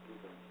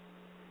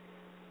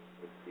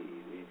 Let's see,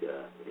 we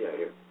got,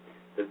 here.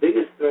 The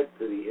biggest threat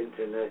to the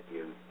Internet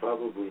you've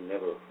probably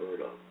never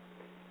heard of.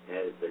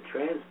 And the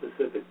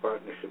Trans-Pacific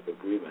Partnership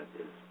Agreement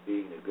is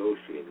being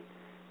negotiated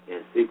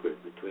in secret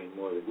between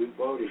more than, we've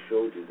already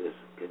showed you this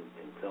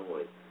in some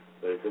ways,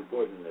 but it's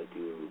important that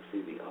you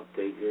see the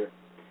update here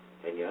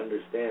and you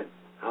understand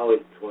how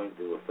it's going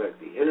to affect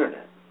the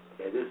Internet.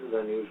 And this is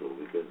unusual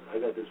because I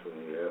got this from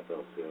the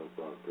AFL-CIO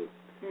blog too,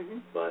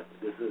 but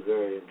this is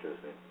very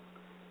interesting.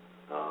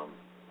 I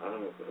don't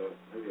know if,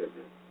 maybe I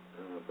did. I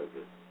don't know if I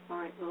did. All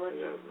right, well, let's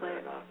just play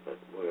it. Not, but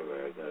whatever,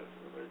 I got it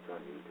somewhere. It's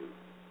on YouTube.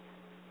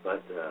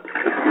 But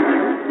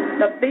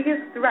the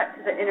biggest threat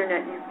to the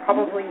Internet you've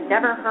probably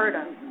never heard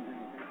of.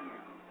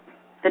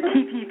 The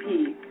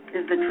TPP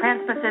is the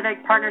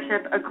Trans-Pacific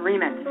Partnership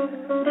Agreement.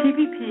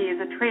 TPP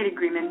is a trade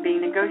agreement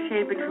being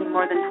negotiated between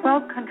more than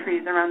 12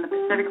 countries around the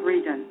Pacific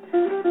region.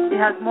 It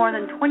has more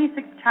than 26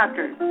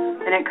 chapters,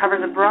 and it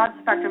covers a broad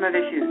spectrum of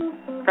issues,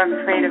 from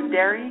trade of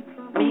dairy,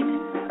 meat,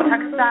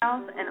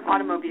 textiles, and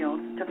automobiles,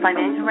 to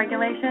financial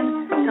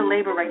regulations, to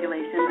labor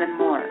regulations, and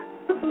more.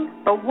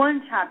 But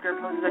one chapter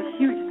poses a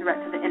huge threat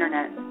to the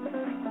Internet,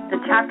 the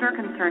chapter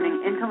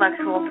concerning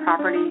intellectual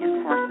property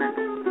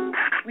enforcement.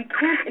 We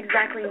can't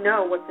exactly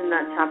know what's in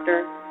that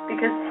chapter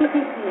because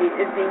TPP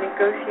is being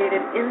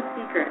negotiated in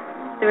secret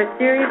through a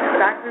series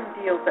of backroom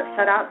deals that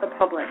shut out the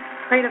public.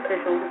 Trade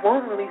officials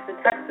won't release the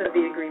text of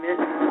the agreement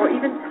or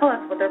even tell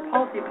us what their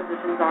policy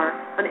positions are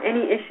on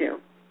any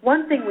issue.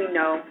 One thing we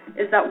know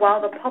is that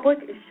while the public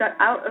is shut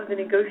out of the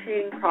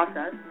negotiating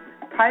process,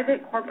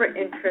 private corporate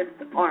interests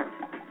aren't.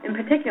 In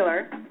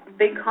particular,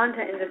 big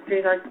content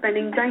industries are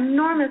spending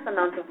ginormous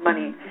amounts of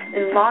money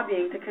in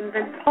lobbying to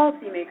convince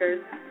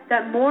policymakers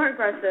that more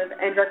aggressive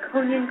and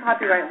draconian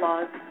copyright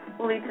laws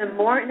will lead to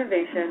more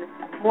innovation,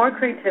 more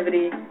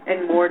creativity,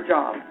 and more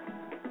jobs.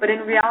 But in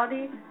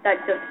reality,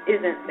 that just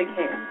isn't the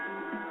case.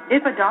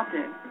 If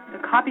adopted,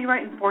 the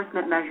copyright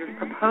enforcement measures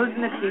proposed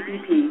in the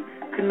TPP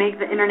could make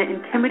the Internet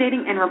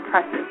intimidating and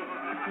repressive.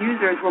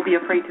 Users will be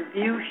afraid to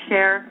view,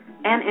 share,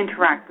 and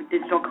interact with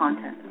digital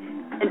content.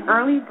 An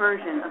early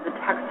version of the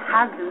text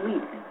has been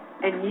leaked,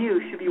 and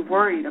you should be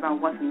worried about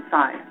what's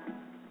inside.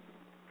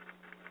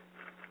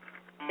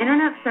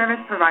 Internet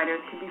service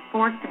providers can be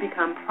forced to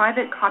become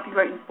private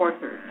copyright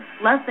enforcers,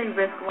 lest they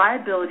risk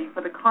liability for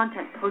the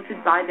content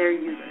posted by their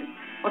users.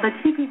 While the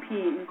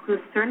TPP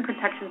includes certain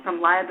protections from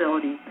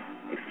liability,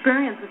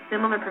 experience with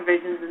similar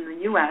provisions in the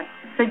U.S.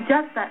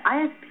 suggests that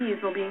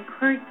ISPs will be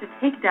encouraged to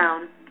take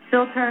down,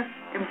 filter,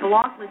 and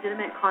block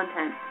legitimate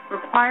content,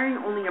 requiring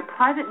only a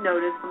private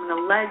notice from an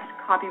alleged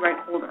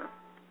copyright holder.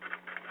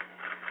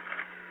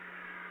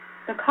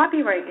 The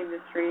copyright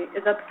industry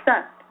is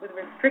obsessed with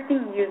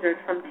restricting users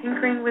from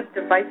tinkering with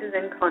devices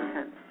and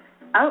content,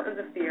 out of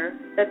the fear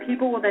that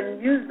people will then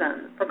use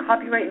them for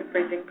copyright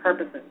infringing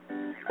purposes.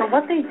 So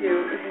what they do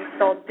is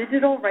install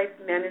digital rights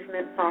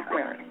management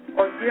software,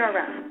 or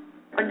DRM,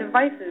 on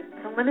devices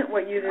to limit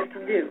what users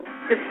can do.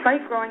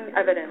 Despite growing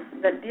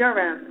evidence that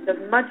DRM does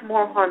much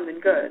more harm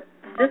than good,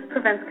 this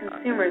prevents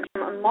consumers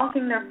from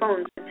unlocking their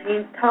phones to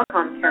change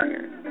telecom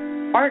carriers.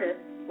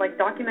 Artists, like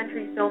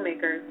documentary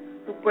filmmakers,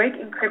 who break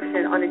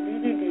encryption on a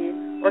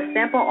DVD or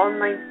sample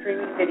online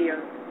streaming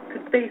videos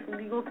could face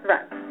legal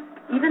threats,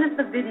 even if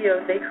the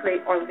videos they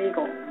create are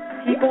legal.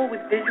 People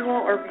with visual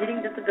or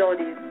reading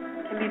disabilities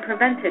can be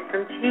prevented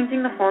from changing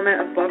the format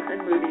of books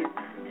and movies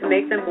to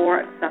make them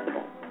more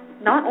accessible.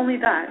 Not only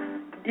that,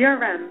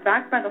 DRM,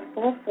 backed by the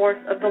full force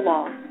of the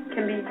law,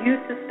 can be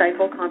used to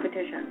stifle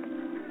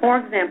competition. For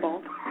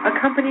example, a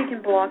company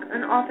can block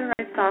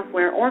unauthorized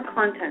software or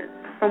content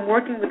from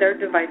working with their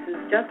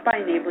devices just by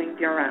enabling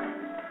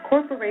DRM.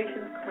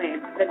 corporations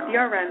claim that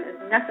DRM is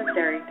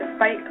necessary to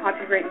fight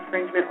copyright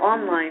infringement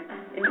online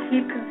and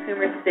keep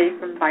consumers safe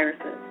from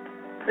viruses.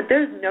 But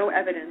there's no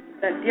evidence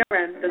that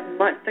DRM does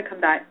much to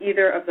combat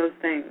either of those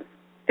things.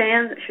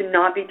 Fans should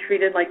not be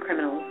treated like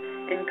criminals,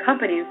 and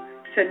companies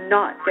should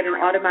not get an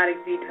automatic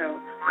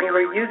veto over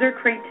user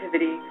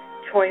creativity,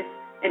 choice,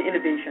 and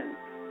innovation.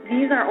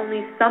 These are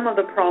only some of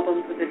the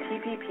problems with the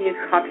TPP's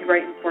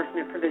copyright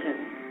enforcement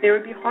provisions. They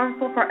would be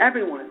harmful for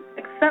everyone,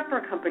 except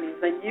for companies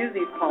that use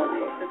these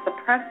policies to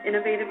suppress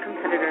innovative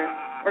competitors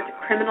or to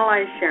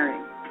criminalize sharing.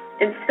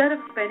 Instead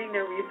of spending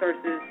their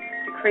resources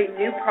to create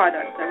new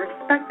products that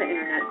respect the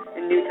Internet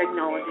and new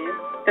technologies,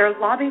 they're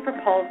lobbying for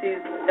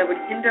policies that would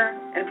hinder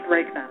and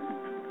break them.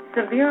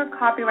 Severe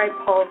copyright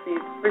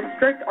policies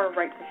restrict our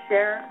right to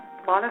share,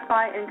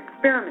 modify, and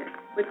experiment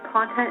with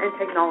content and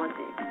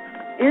technology.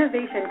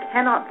 Innovation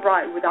cannot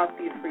thrive without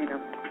these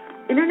freedoms.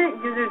 Internet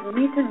users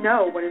need to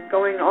know what is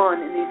going on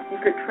in these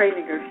secret trade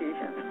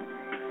negotiations.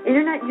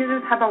 Internet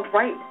users have a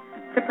right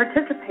to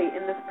participate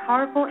in this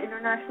powerful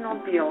international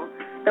deal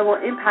that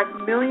will impact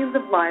millions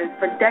of lives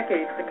for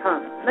decades to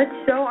come. Let's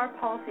show our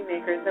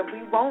policymakers that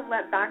we won't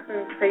let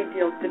backroom trade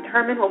deals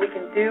determine what we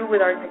can do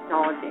with our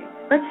technology.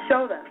 Let's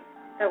show them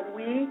that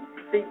we,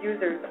 the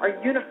users, are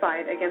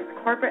unified against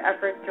corporate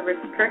efforts to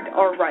restrict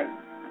our rights.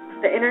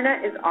 The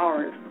Internet is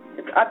ours.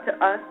 It's up to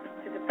us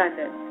to defend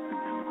it.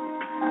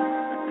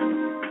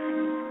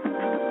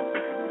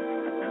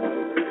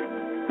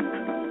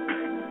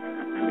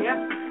 Yep.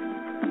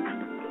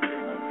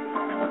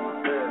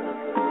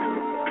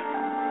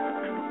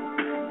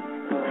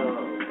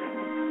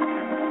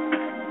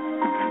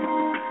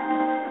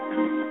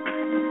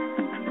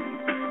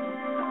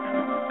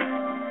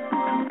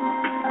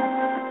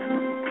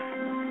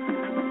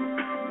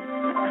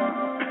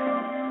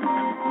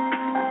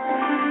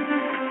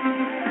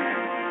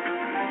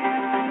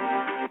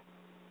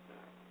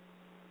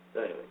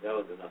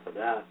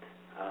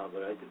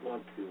 But I did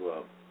want to,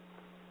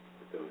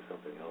 if there was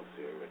something else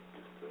here,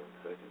 just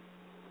a second.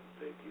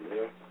 Thank you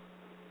there.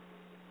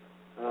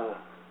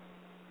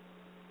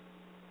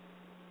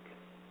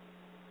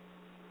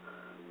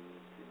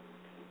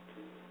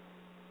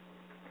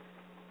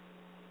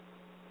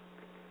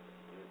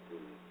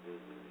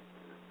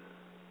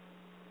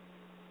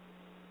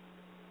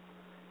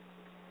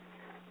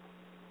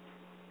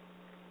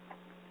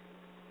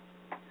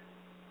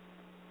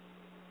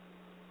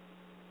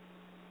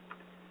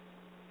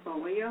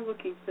 While you're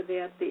looking for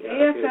that, the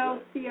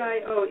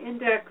AFL-CIO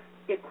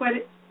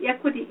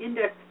Equity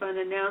Index Fund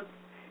announced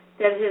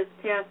that it has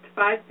passed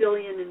 $5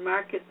 billion in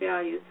market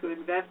value through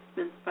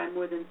investments by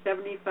more than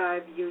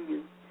 75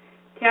 unions,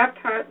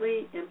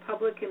 Taft-Hartley, and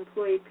Public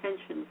Employee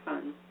Pension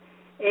Funds.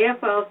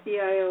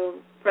 AFL-CIO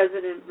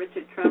President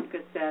Richard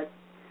Trumka said,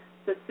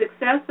 "The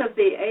success of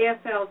the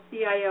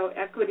AFL-CIO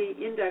Equity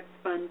Index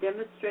Fund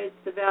demonstrates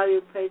the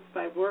value placed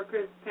by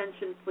workers'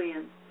 pension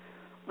plans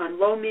on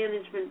low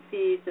management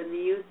fees and the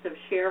use of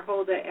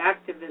shareholder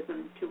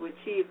activism to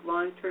achieve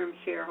long-term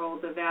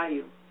shareholder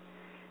value.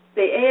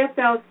 The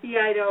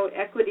AFL-CIO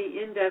Equity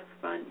Index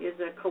Fund is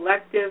a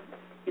collective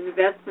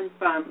investment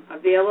fund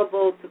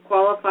available to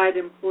qualified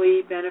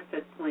employee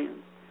benefit plans.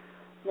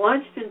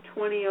 Launched in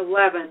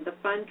 2011, the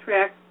fund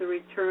tracks the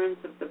returns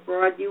of the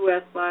broad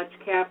U.S.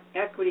 large-cap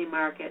equity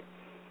market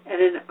at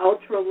an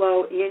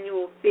ultra-low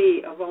annual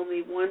fee of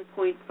only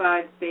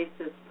 1.5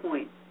 basis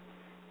points.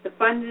 The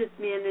fund is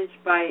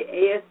managed by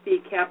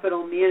ASB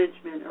Capital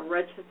Management, a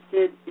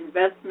registered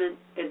investment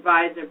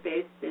advisor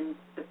based in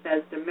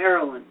Bethesda,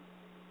 Maryland.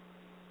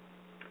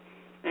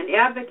 An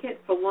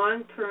advocate for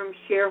long-term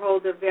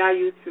shareholder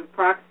value through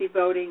proxy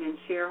voting and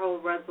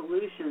shareholder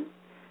resolutions,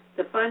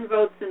 the fund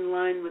votes in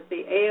line with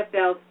the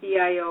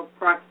AFL-CIO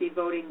proxy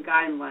voting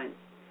guidelines.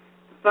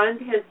 The fund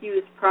has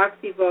used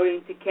proxy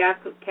voting to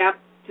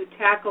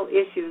tackle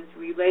issues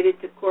related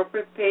to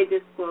corporate pay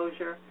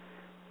disclosure,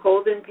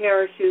 golden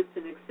parachutes,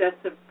 and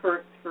excessive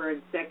perks for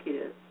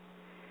executives.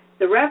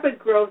 The rapid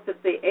growth of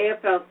the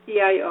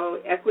AFL-CIO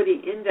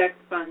Equity Index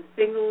Fund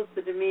signals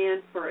the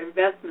demand for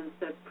investments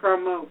that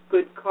promote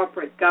good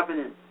corporate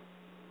governance.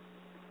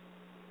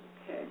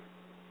 Okay.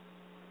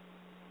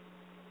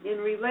 In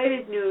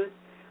related news,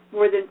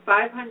 more than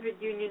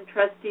 500 union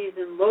trustees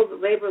and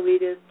labor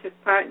leaders took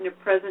part in a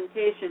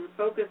presentation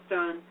focused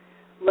on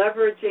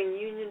leveraging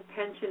union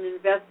pension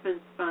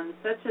investment funds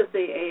such as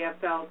the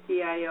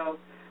AFL-CIO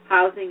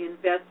Housing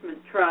Investment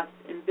Trust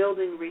and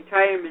building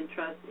retirement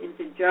trusts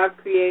into job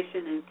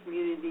creation and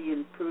community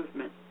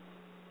improvement.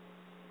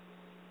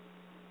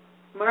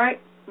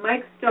 Mike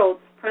Stoltz,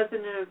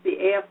 president of the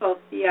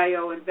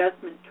AFL-CIO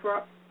Investment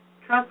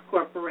Trust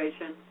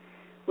Corporation,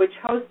 which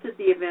hosted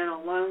the event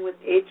along with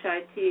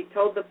HIT,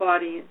 told the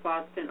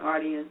Boston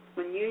audience,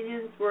 when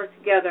unions work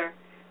together,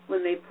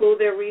 when they pool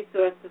their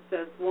resources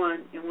as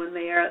one, and when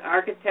they are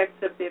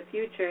architects of their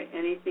future,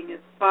 anything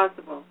is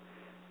possible.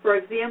 For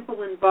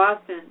example, in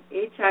Boston,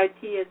 HIT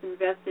has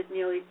invested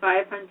nearly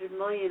 $500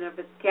 million of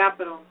its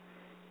capital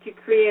to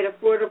create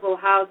affordable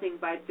housing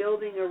by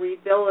building or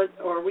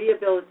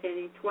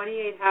rehabilitating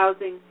 28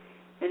 housing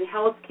and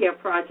health care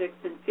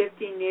projects in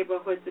 15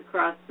 neighborhoods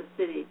across the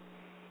city.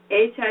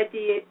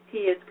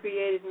 HIDP has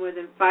created more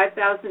than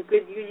 5,000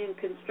 good union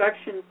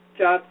construction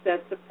jobs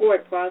that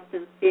support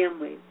Boston's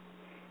families.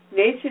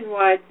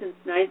 Nationwide, since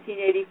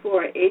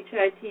 1984,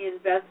 HIT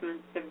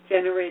investments have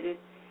generated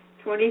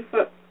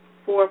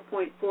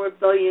 $24.4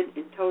 billion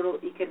in total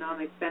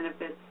economic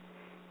benefits,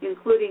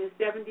 including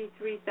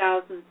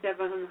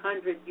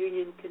 73,700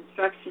 union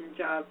construction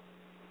jobs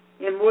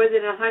and more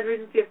than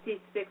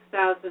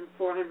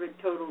 156,400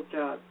 total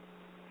jobs.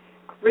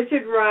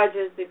 Richard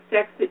Rogers,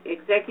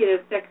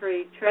 Executive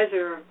Secretary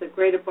Treasurer of the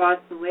Greater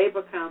Boston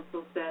Labor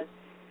Council, said,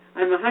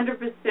 "I'm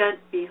 100%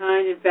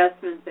 behind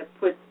investment that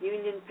puts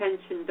union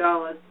pension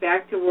dollars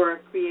back to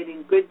work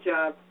creating good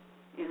jobs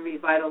and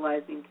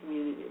revitalizing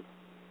communities."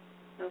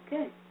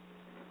 Okay.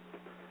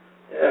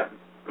 Yeah.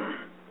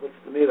 Looks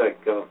to me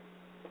like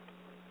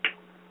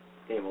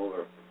came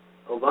over.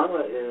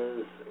 Obama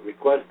is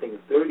requesting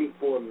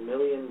 34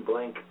 million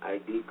blank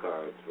ID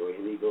cards for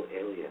illegal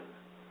aliens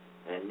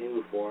and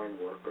new foreign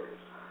workers.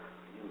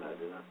 Can you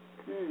imagine that?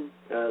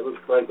 It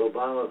looks like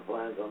Obama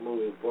plans on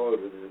moving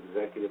forward with his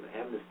executive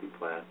amnesty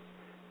plan.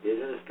 The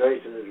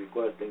administration is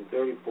requesting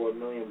 34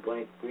 million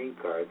blank green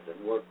cards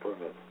and work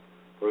permits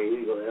for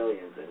illegal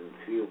aliens and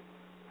few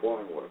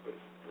foreign workers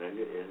and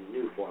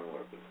new foreign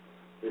workers.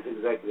 This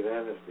executive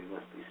amnesty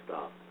must be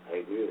stopped. I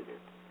agree with you.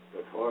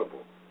 That's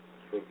horrible.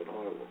 It's freaking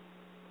horrible.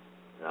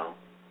 Now,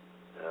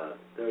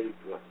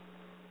 34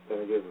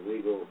 going to give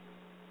legal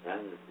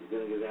amnesty. He's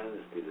going to give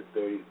amnesty to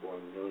 34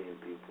 million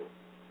people.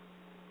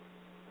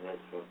 And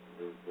that's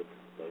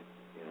like,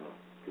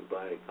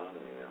 goodbye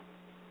economy now.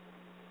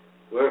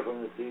 We're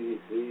from the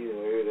CDC and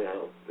we're here to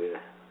help.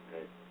 Yeah.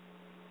 Right.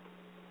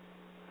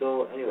 So,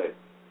 anyway,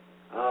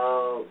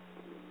 I'm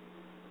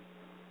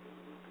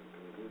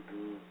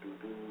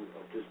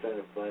just trying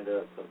to find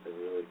out something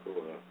really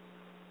cool here.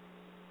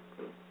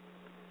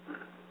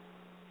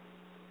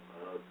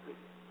 Let's see.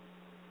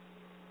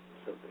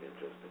 Something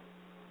interesting.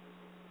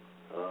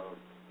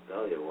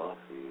 Dahlia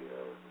Wafi, I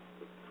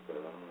don't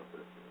know if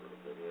this is a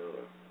video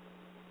or...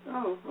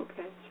 Oh,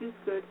 okay. She's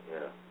good.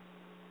 Yeah.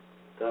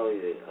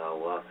 Dahlia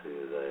Wafi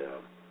is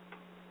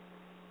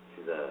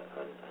she's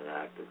an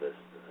activist.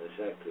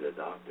 She's actually a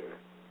doctor,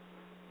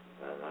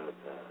 not an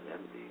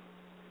MD,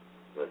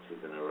 but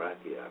she's an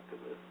Iraqi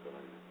activist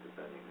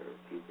defending her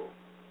people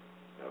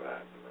in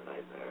Iraq and the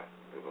nightmare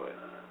they're going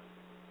on.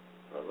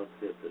 Let's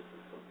see if this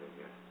is something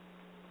here.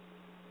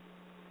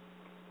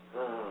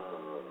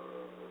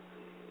 Let's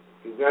see.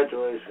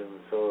 Congratulations,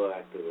 solo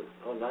activists.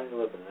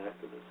 9/11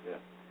 activists, yeah.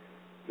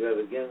 You have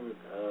again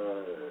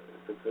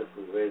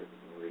successfully raised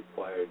and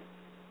required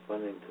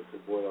funding to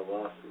support a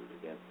lawsuit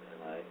against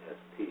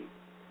NIST,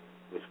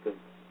 which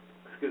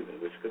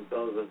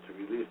compels them to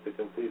release the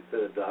complete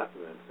set of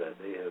documents that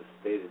they have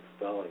stated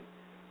stalling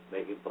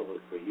making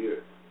public for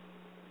years.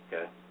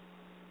 Okay?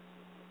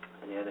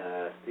 And the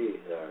NIST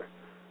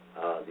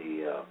are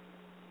the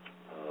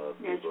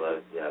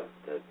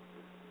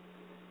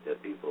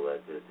people people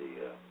that did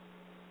the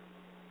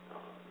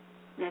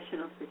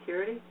National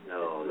Security?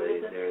 No,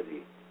 they're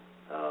the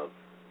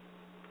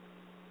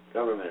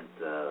government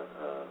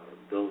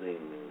building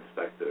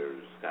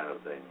inspectors kind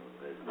of thing.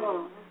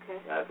 Oh, okay.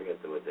 I forget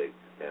what they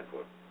stand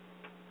for.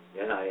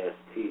 The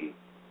NIST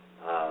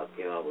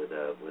came out with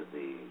the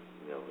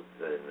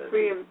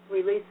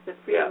released the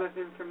Freedom of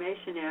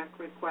Information Act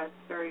request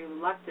very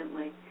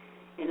reluctantly,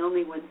 and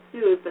only when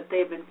sued, but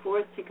they've been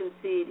forced to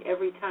concede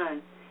every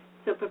time.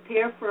 So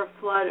prepare for a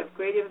flood of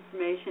great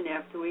information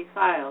after we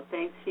file.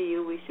 Thanks to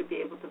you, we should be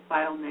able to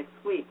file next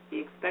week. The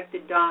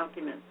expected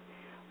documents.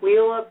 We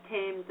will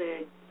obtain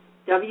the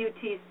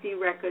WTC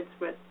records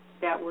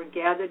that were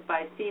gathered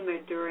by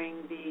FEMA during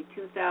the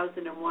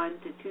 2001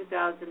 to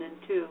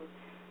 2002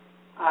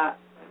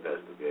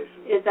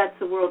 investigation. That's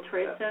the World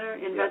Trade Center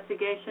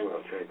investigation?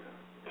 World Trade Center.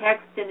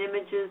 Text and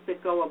images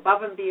that go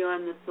above and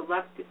beyond the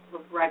selective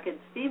records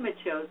FEMA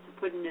chose to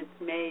put in its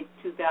May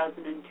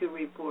 2002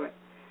 report.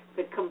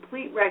 The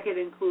complete record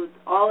includes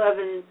all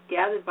evidence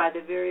gathered by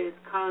the various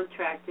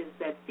contractors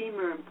that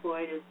FEMA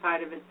employed as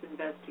part of its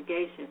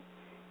investigation.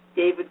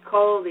 David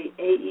Cole, the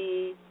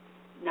AE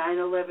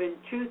 9/11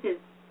 Truth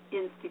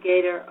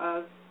instigator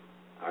of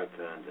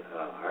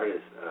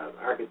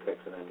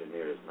Architects and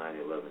Engineers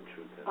 9/11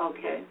 Truth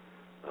Okay.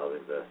 Of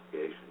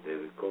investigation.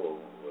 David Cole.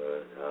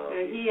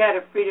 He had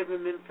a Freedom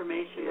of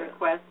Information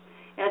request.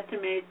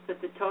 Estimates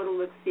that the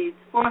total exceeds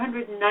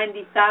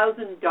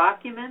 490,000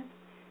 documents,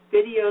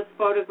 videos,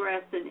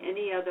 photographs, and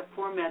any other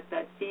format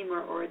that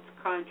FEMA or its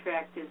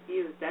contractors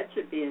use. That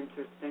should be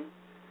interesting.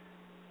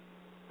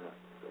 So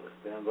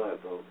stand by,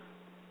 folks.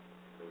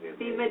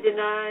 FEMA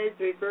denies,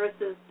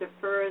 reverses,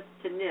 defers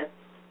to NIST.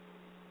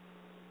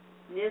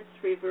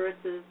 NIST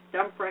reverses,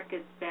 dump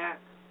records back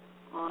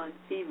on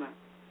FEMA.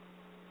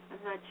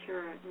 I'm not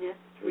sure. NIST.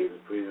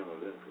 Freedom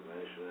of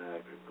Information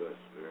Act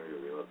requests very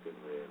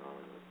reluctantly and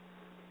only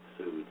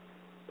sued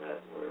that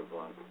were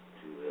blunt to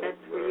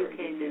That's where you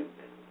came in.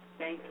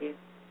 Thank you.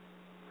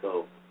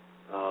 So,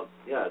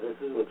 this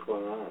is what's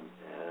going on.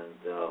 And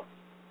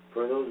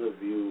for those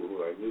of you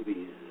who are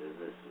newbies in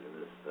this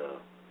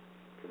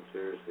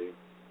conspiracy,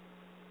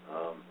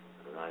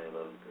 the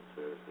 9/11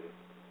 conspiracy,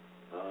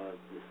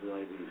 this is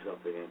going to be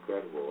something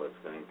incredible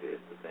that's going to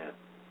hit the fan.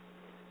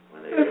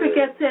 If it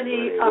gets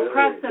any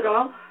press at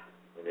all.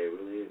 When they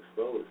really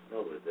expose,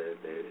 no, but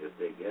if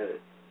they get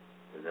it,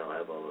 then they'll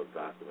have all those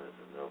documents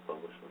and they'll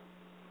publish them.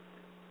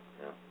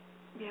 Yeah.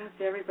 Yeah, if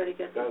everybody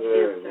gets a chance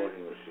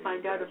to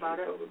find out about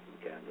it. Republican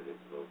candidates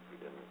vote for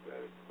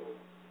Democratic poll.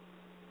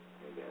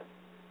 Again,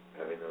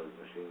 having those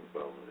machine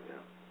problems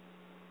again.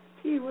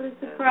 Gee, what a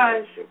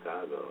surprise. And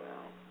Chicago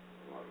now,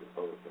 a lot of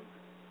Republicans.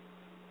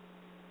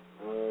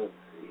 Let's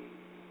see.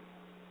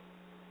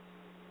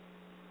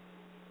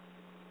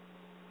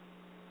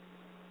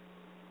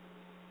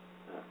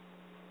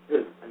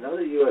 There's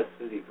another U.S.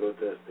 city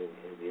protesting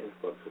in the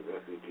influx of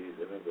refugees,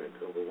 immigrants,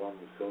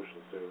 overwhelming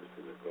social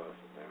services across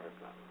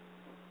America.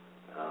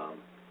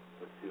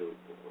 Let's see, I'm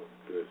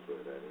curious where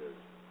that is.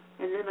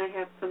 And then I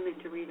have something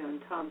to read on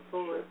Tom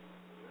Fuller. Sure.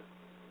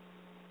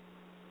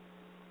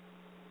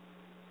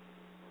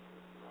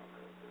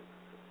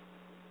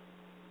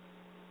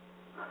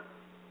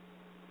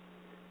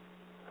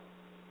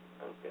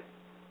 Okay.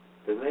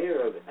 The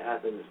mayor of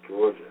Athens,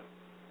 Georgia,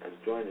 has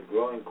joined a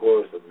growing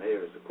chorus of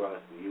mayors across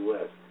the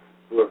U.S.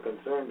 who are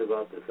concerned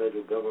about the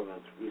federal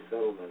government's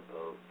resettlement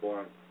of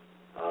foreign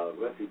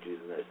refugees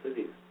in their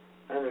cities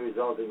and the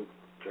resulting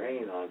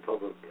drain on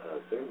public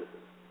services.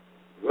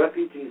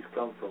 Refugees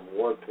come from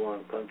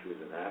war-torn countries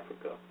in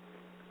Africa,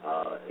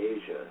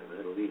 Asia, and the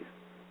Middle East,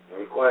 and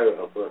require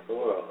a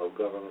plethora of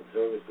government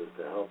services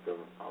to help them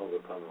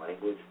overcome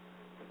language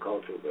and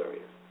cultural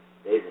barriers.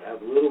 They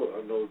have little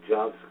or no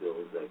job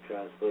skills that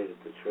translate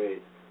into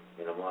trades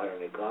in a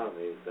modern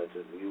economy such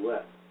as the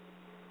U.S.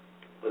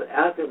 But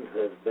Athens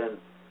has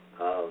been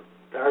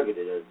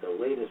targeted as the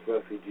latest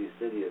refugee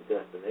city of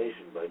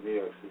destination by New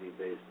York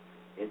City-based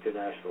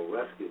International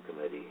Rescue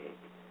Committee, Inc.,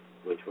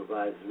 which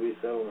provides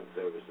resettlement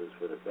services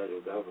for the federal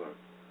government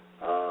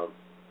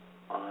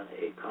on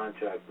a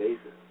contract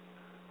basis.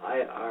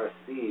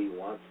 IRC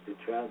wants to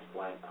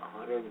transplant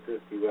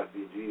 150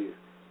 refugees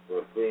who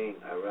are fleeing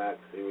Iraq,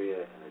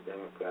 Syria, and the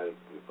Democratic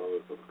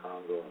Republic of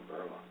Congo and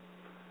Burma.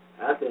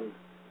 Athens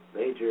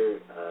Major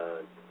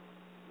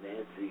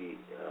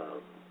Nancy's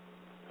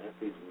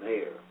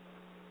mayor,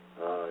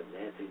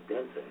 Nancy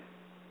Denson,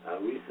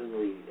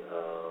 recently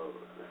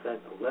sent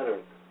a letter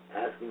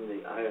asking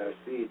the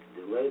IRC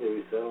to delay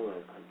the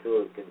resettlement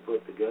until it can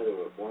put together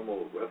a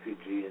formal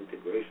refugee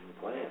integration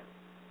plan.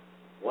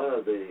 One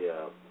of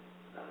the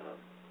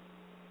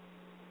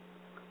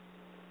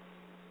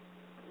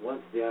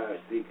once the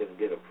IRC can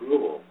get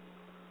approval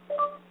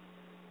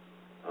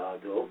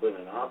to open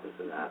an office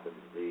in Athens,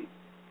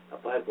 a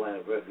pipeline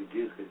of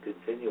refugees could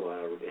continue on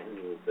an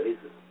annual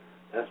basis.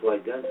 That's why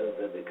Denson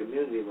said the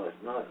community must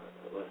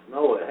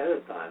know ahead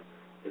of time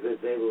if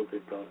it's able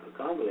to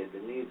accommodate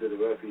the needs of the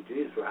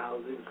refugees for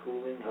housing,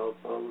 schooling, health,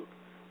 public,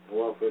 and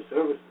welfare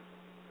services.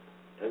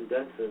 And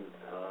Denson,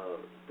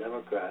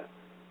 Democrat,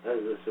 has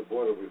the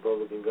support of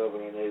Republican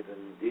Governor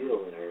Nathan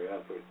Deal in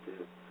her effort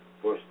to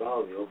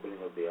forestall the opening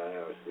of the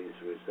IRC's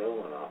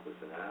resettlement office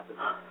in Athens.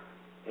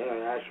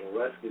 International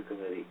Rescue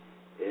Committee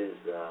is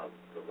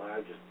the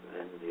largest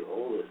and the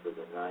oldest of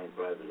the 9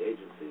 private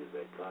agencies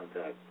that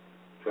contract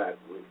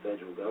with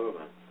federal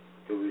government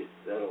to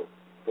resettle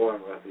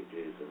foreign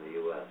refugees in the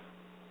U.S.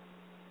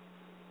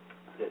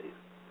 cities.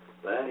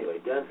 But anyway,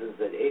 Denson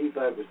said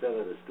 85%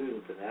 of the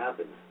students in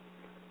Athens,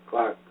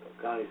 Clark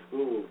County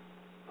Schools,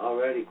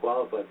 already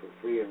qualify for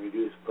free and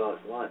reduced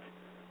cost lunch,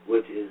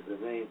 which is the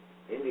main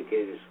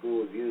indicator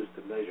schools use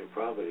to measure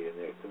poverty in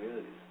their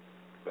communities.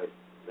 Right?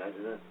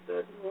 Imagine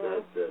that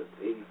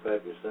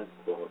 85%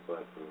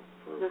 qualify for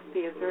must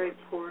be a very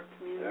poor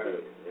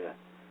community. Yeah,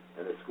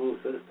 and the school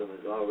system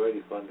is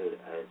already funded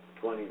at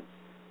 20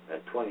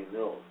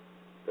 mils,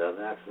 the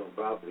maximum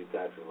property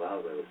tax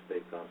allowed by the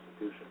state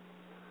constitution.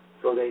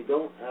 So they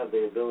don't have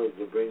the ability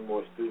to bring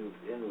more students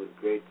in with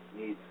great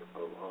needs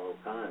of all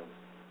kinds,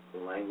 the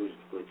language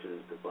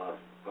glitches, to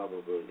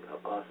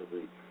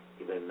possibly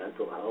even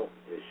mental health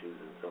issues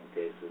in some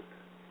cases,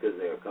 because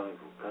they are coming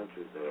from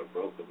countries that are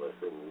broken by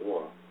civil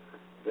war.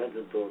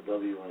 Denson told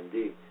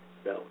WND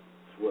that's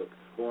what's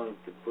going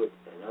to put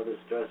another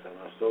stress on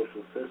our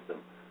social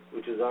system,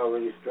 which is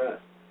already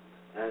stressed.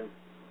 And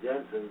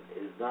Denson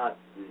is not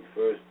the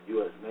first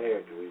U.S.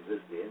 mayor to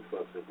resist the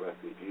influx of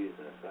refugees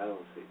and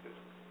asylum seekers.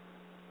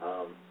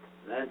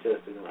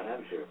 Manchester, New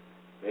Hampshire,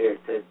 Mayor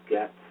Ted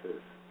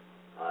Gatsas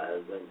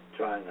has been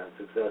trying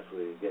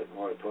unsuccessfully to get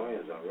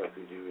moratoriums on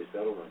refugee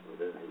resettlement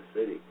within his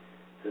city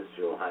since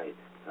July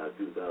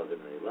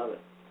 2011.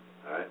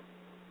 All right,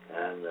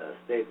 and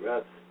state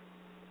reps.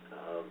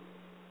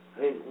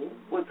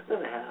 What's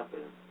going to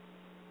happen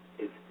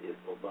if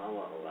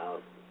Obama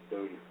allows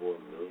 34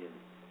 million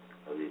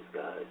of these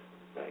guys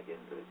back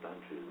into the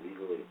country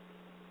legally?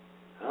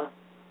 Huh?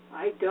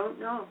 I don't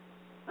know.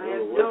 I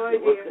have no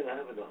idea. What's going to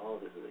happen to all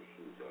this is a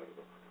huge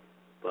article,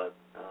 but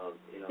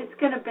It's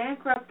going to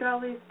bankrupt all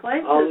these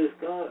places. All these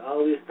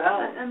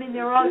towns. I mean,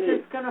 they're all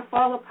just going to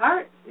fall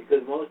apart.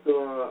 Because most of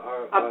them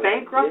are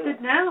bankrupted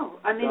now.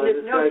 I mean,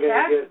 there's no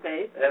tax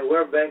base. And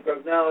we're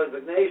bankrupt now as a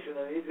nation,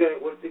 and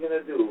what's he going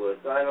to do?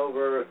 Sign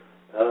over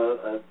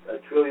 $1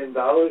 trillion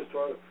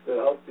to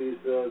help these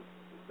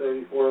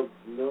 34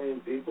 million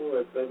people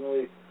that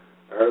suddenly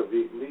are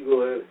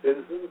legal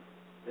citizens?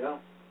 Yeah.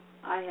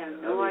 I have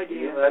no idea. Can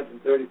you imagine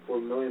 34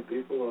 million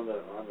people on the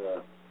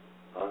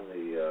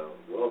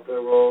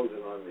welfare rolls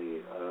and on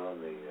the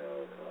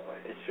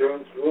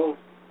insurance rolls?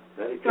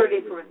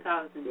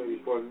 34,000.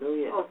 34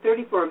 million. Oh,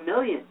 34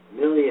 million.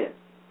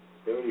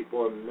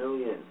 34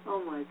 million.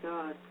 Oh my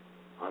God.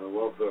 On the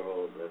welfare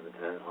rolls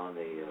and on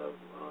the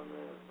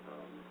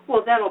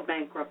well, that'll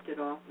bankrupt it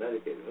all.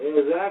 Medicaid.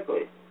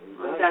 Exactly.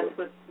 Well, that's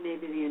what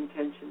maybe the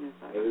intention is.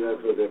 Maybe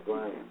that's what they're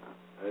planning.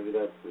 Maybe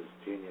that's his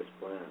genius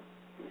plan.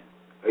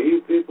 Yeah. Are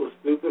you people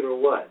stupid or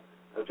what?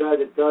 I've tried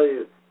to tell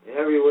you in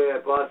every way I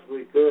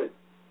possibly could.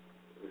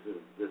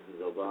 This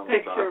is Obama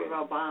Picture talking.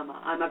 of Obama.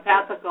 I'm a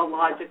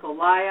pathological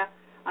liar.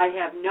 I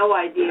have no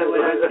idea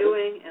what I'm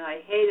doing, and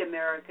I hate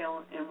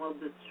America and will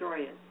destroy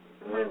it.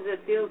 Sometimes it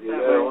feels that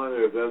way. I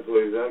wonder if that's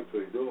what he's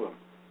actually doing.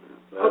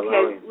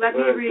 Okay, let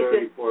me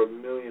read this. 34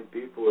 million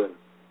people, and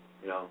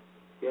yeah,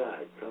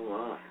 come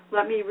on.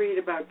 Let me read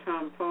about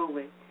Tom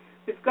Foley.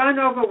 We've gone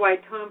over why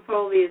Tom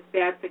Foley is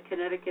bad for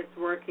Connecticut's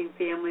working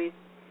families.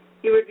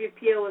 He would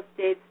repeal the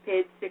state's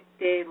paid sick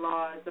day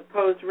laws,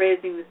 oppose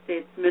raising the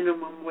state's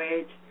minimum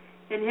wage,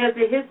 and has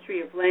a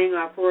history of laying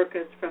off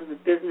workers from the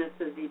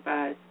businesses he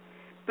buys.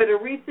 But a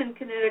recent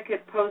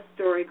Connecticut Post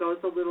story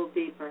goes a little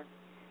deeper,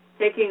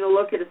 taking a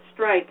look at a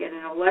strike at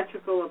an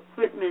electrical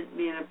equipment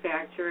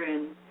manufacturer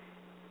in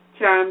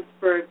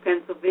Chelmsford,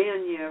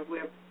 Pennsylvania,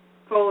 where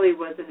Foley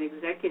was an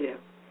executive.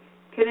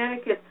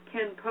 Connecticut's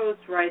Ken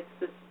Post writes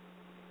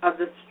of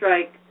the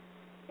strike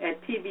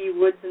at T.B.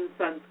 Woods &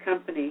 Sons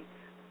Company.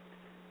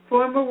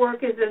 Former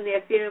workers and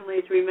their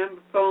families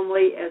remember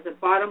Foley as a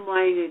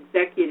bottom-line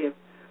executive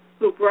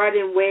who brought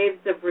in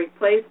waves of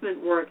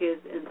replacement workers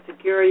and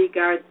security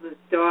guards with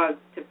dogs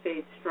to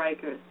face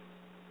strikers.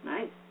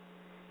 Nice.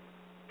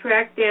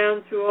 Tracked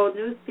down through old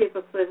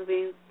newspaper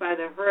clippings by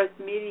the Hearst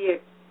Media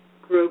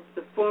Group,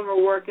 the former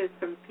workers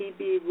from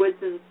T.B. Woods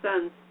 &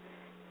 Sons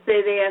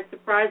say they are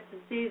surprised to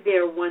see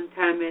their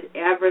one-time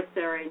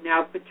adversary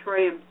now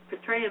portray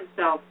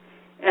himself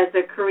as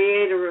a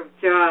creator of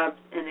jobs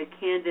and a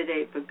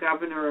candidate for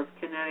governor of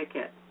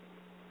Connecticut.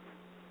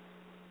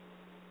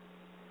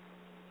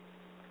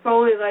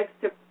 Foley likes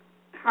to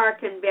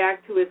harken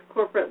back to his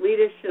corporate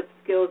leadership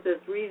skills as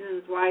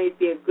reasons why he'd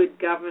be a good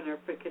governor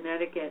for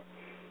Connecticut.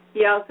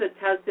 He also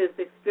touts his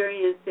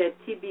experience at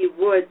T.B.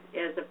 Woods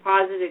as a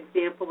positive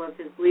example of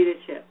his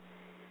leadership.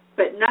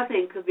 But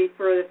nothing could be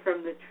further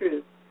from the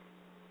truth.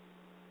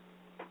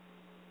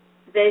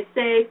 They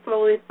say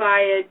Foley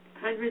fired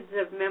hundreds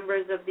of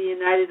members of the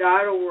United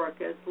Auto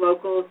Workers,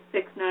 Local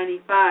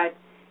 695,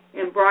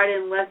 and brought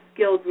in less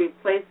skilled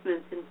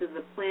replacements into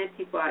the plant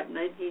he bought in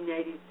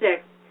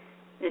 1986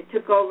 and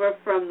took over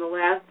from the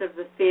last of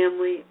the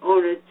family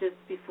owners just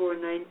before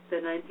the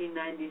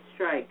 1990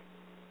 strike.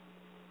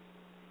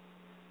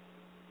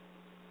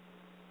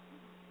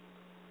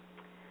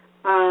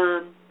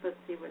 Let's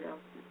see what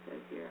else it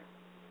says here.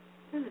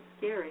 Kind of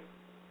scary.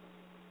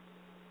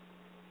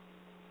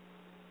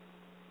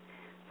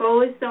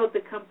 Foley sold the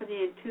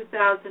company in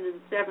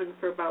 2007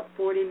 for about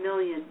 $40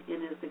 million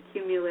in his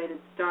accumulated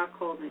stock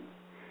holdings.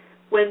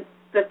 When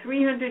the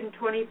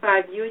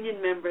 325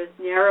 union members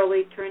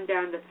narrowly turned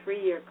down the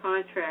 3-year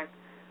contract,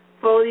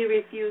 Foley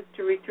refused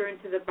to return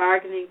to the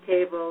bargaining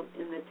table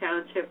in the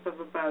township of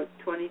about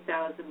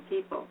 20,000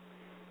 people,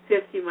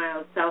 50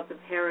 miles south of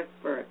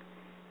Harrisburg.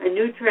 A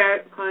new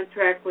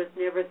contract was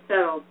never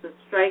settled. The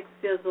strike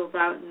fizzled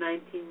out in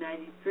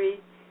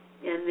 1993,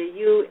 and the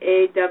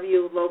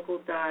UAW local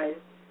died.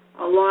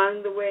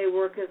 Along the way,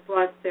 workers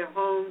lost their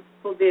homes,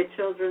 pulled their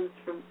children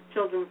from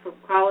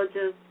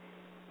colleges,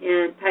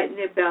 and tightened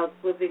their belts,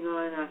 living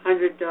on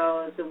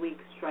 $100 a week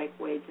strike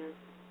wages.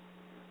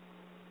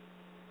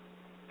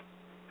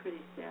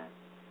 Pretty sad.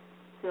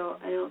 So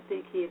I don't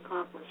think he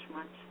accomplished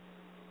much.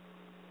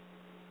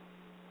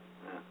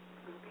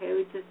 Okay,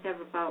 we just have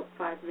about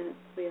 5 minutes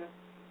clear.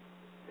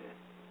 Okay.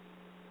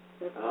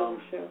 That's the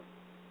show.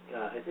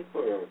 Yeah, I think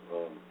we're...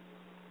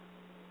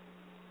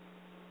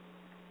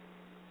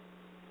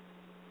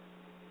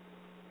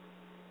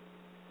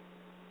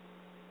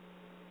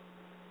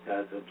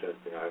 that's an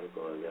interesting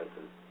article, I guess.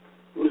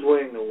 Who's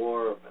winning the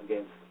war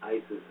against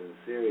ISIS in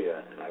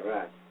Syria and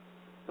Iraq?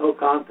 No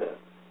contest.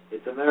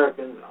 It's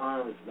American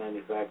arms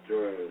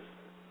manufacturers.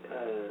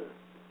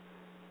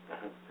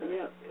 Yeah.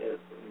 Yes,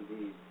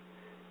 indeed.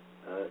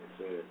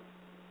 Serious.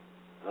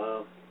 I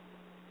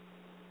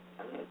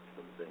got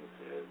some things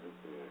here.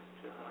 Nuclear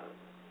jihad.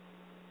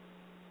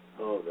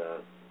 Oh,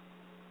 God.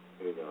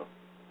 Here we go.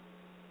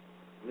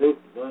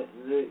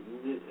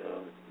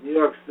 New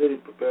York City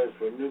prepares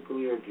for a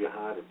nuclear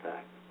jihad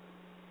attack.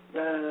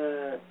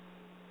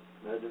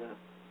 Imagine that.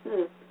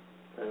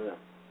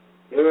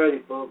 Get ready,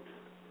 folks.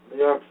 New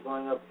York's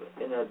going up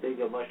in a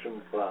bigger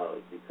mushroom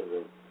cloud because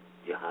of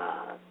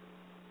jihad.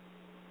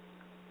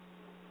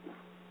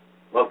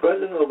 Well,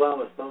 President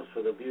Obama stumps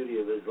for the beauty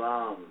of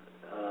Islam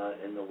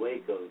in the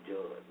wake of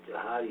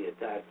jihadi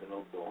attacks in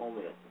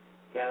Oklahoma,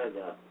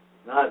 Canada,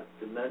 not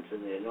to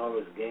mention the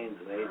enormous gains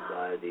made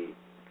by the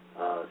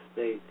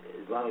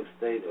Islamic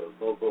State of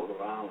Boko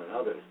Haram and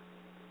others.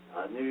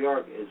 New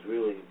York is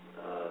really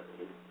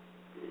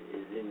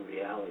is in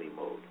reality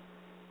mode.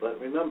 But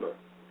remember,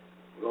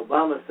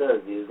 Obama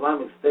says the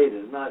Islamic State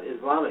is not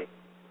Islamic.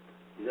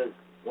 He says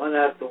one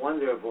has to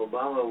wonder if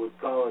Obama would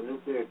call a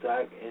nuclear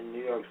attack in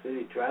New York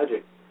City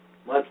tragic,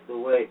 much the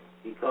way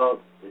he called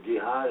the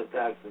jihad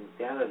attacks in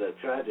Canada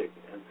tragic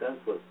and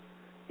senseless.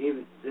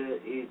 He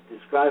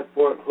described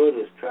Fort Hood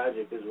as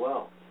tragic as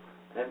well.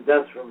 And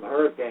deaths from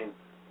hurricanes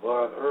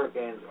or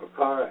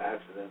car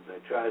accidents are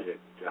tragic.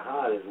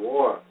 Jihad is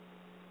war.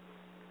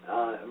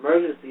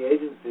 Emergency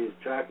agencies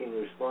tracking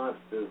response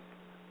to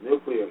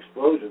nuclear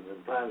explosions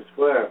in Times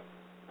Square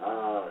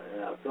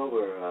in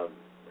October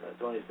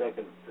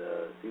 22nd,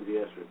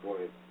 CBS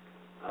reported.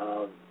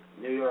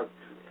 New York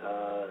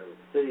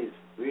City's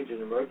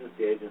region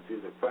emergency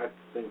agencies are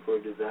practicing for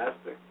a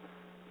disaster.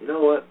 You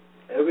know what?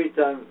 Every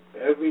time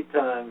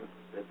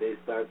that they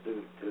start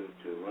to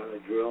run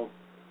a drill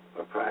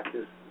or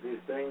practice these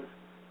things,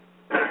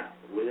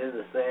 within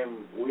the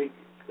same week,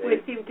 we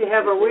seem to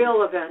have a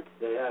real event.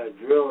 They had a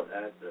drill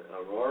at the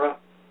Aurora.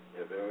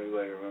 If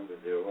everybody remembers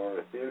the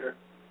Aurora Theater,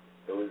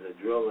 there was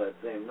a drill that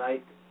same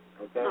night.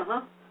 Okay.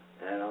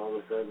 And all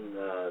of a sudden,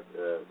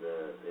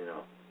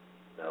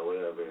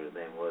 whatever his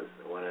name was,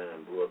 went in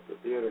and blew up the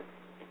theater.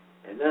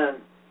 And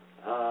then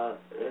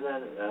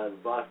the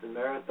Boston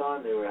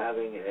Marathon, they were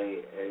having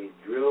a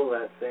drill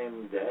that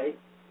same day.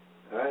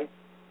 All right.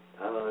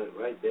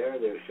 Right there,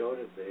 they showed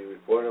it. They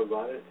reported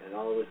about it, and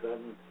all of a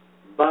sudden,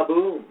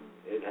 ba-boom!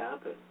 It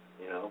happened.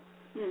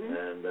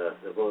 And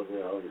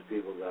supposedly all these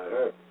people got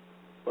hurt.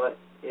 But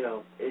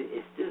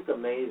it's just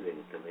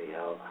amazing to me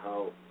how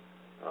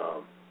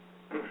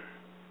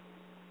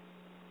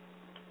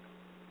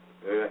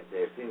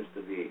there seems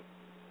to be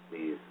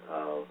these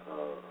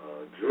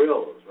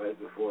drills right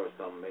before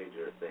some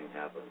major thing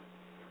happens.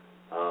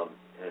 And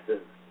it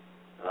says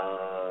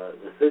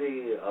the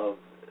City of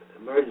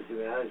Emergency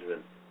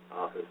Management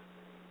Office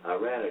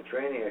ran a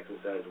training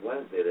exercise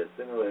Wednesday that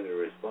simulated a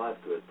response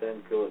to a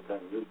 10-kiloton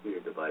nuclear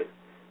device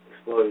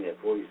exploding at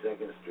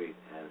 42nd Street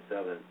and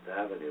 7th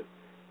Avenue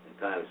in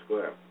Times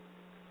Square.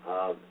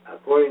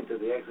 According to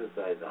the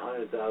exercise,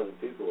 100,000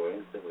 people were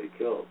instantly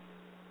killed.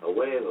 A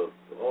wave of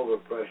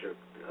overpressure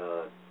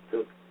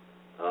took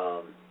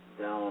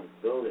down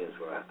buildings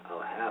for a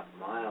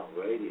half-mile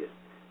radius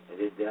and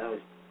did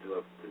damage to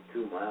up to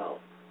 2 miles,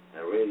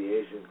 and a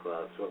radiation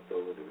cloud swept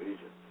over the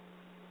region.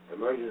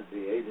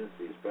 Emergency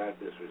agencies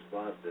practiced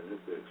response to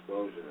nuclear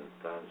explosion in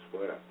Times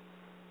Square.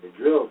 The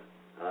drill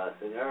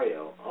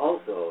scenario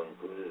also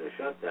included a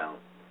shutdown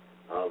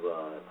of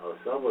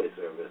subway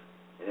service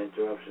and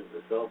interruptions to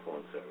cell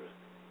phone service.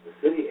 The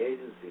city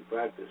agency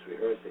practiced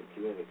rehearsing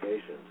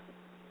communications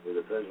with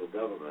the federal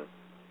government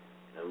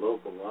and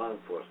local law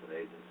enforcement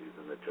agencies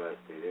in the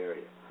tri-state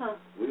area.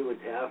 We would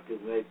have to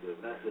make the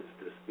message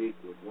to speak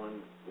with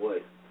one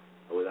voice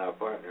with our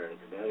partner in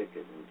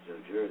Connecticut and New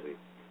Jersey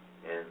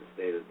and the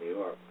state of New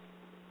York.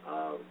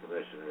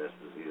 Commissioner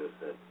Esposito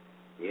said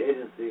the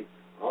agency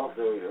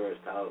also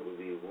rehearsed how it would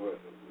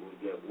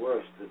get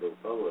worse to the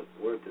public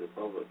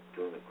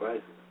during the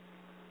crisis.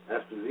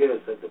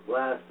 Esposito said the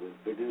blast would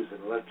produce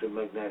an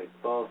electromagnetic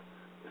pulse,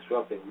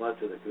 disrupting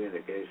much of the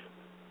communications.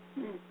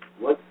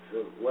 What's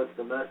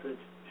the message?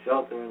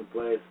 Shelter in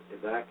place,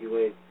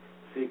 evacuate,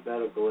 seek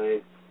medical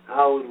aid.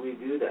 How would we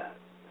do that?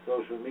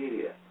 Social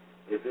media.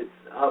 If it's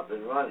up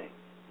and running,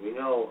 we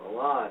know a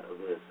lot of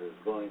this is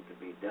going to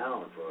be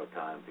down for a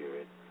time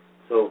period.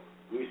 So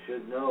we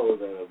should know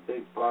that a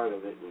big part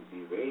of it would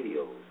be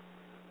radios,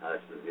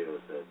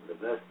 Esposito said. The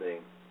best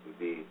thing would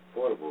be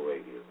portable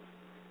radios.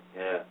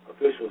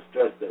 Officials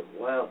stressed that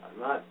while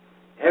not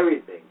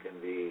everything can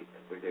be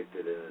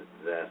predicted in a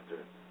disaster,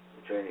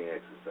 the training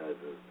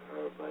exercises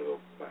are a vital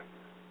practice.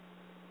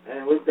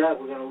 And with that,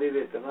 we're going to leave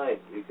it tonight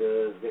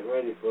because get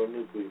ready for a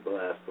nuclear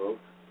blast,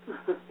 folks.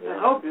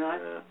 I hope not.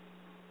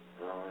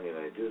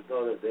 Anyway, just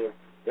know that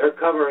they're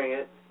covering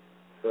it.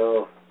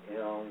 So,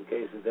 in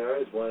case there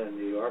is one in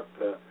New York,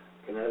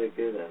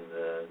 Connecticut,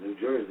 and New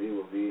Jersey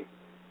will be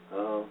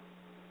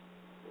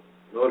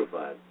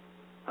notified.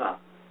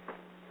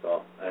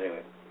 So,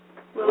 anyway.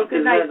 Well,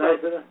 good night,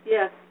 folks. Nice,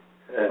 yes.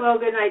 Well,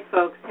 good night,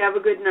 folks. Have a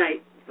good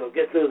night. So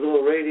get those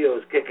little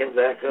radios kicking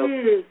back up.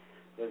 Jeez.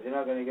 Because you're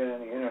not going to get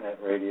any internet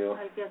radio.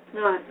 I guess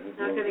not.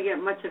 Not going to get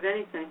much of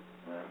anything.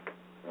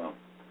 Well,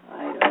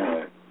 I don't know.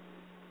 anyway.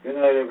 Good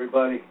night,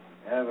 everybody.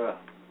 Have a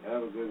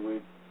good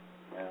week,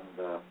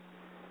 and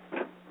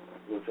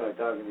we'll try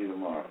talking to you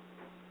tomorrow.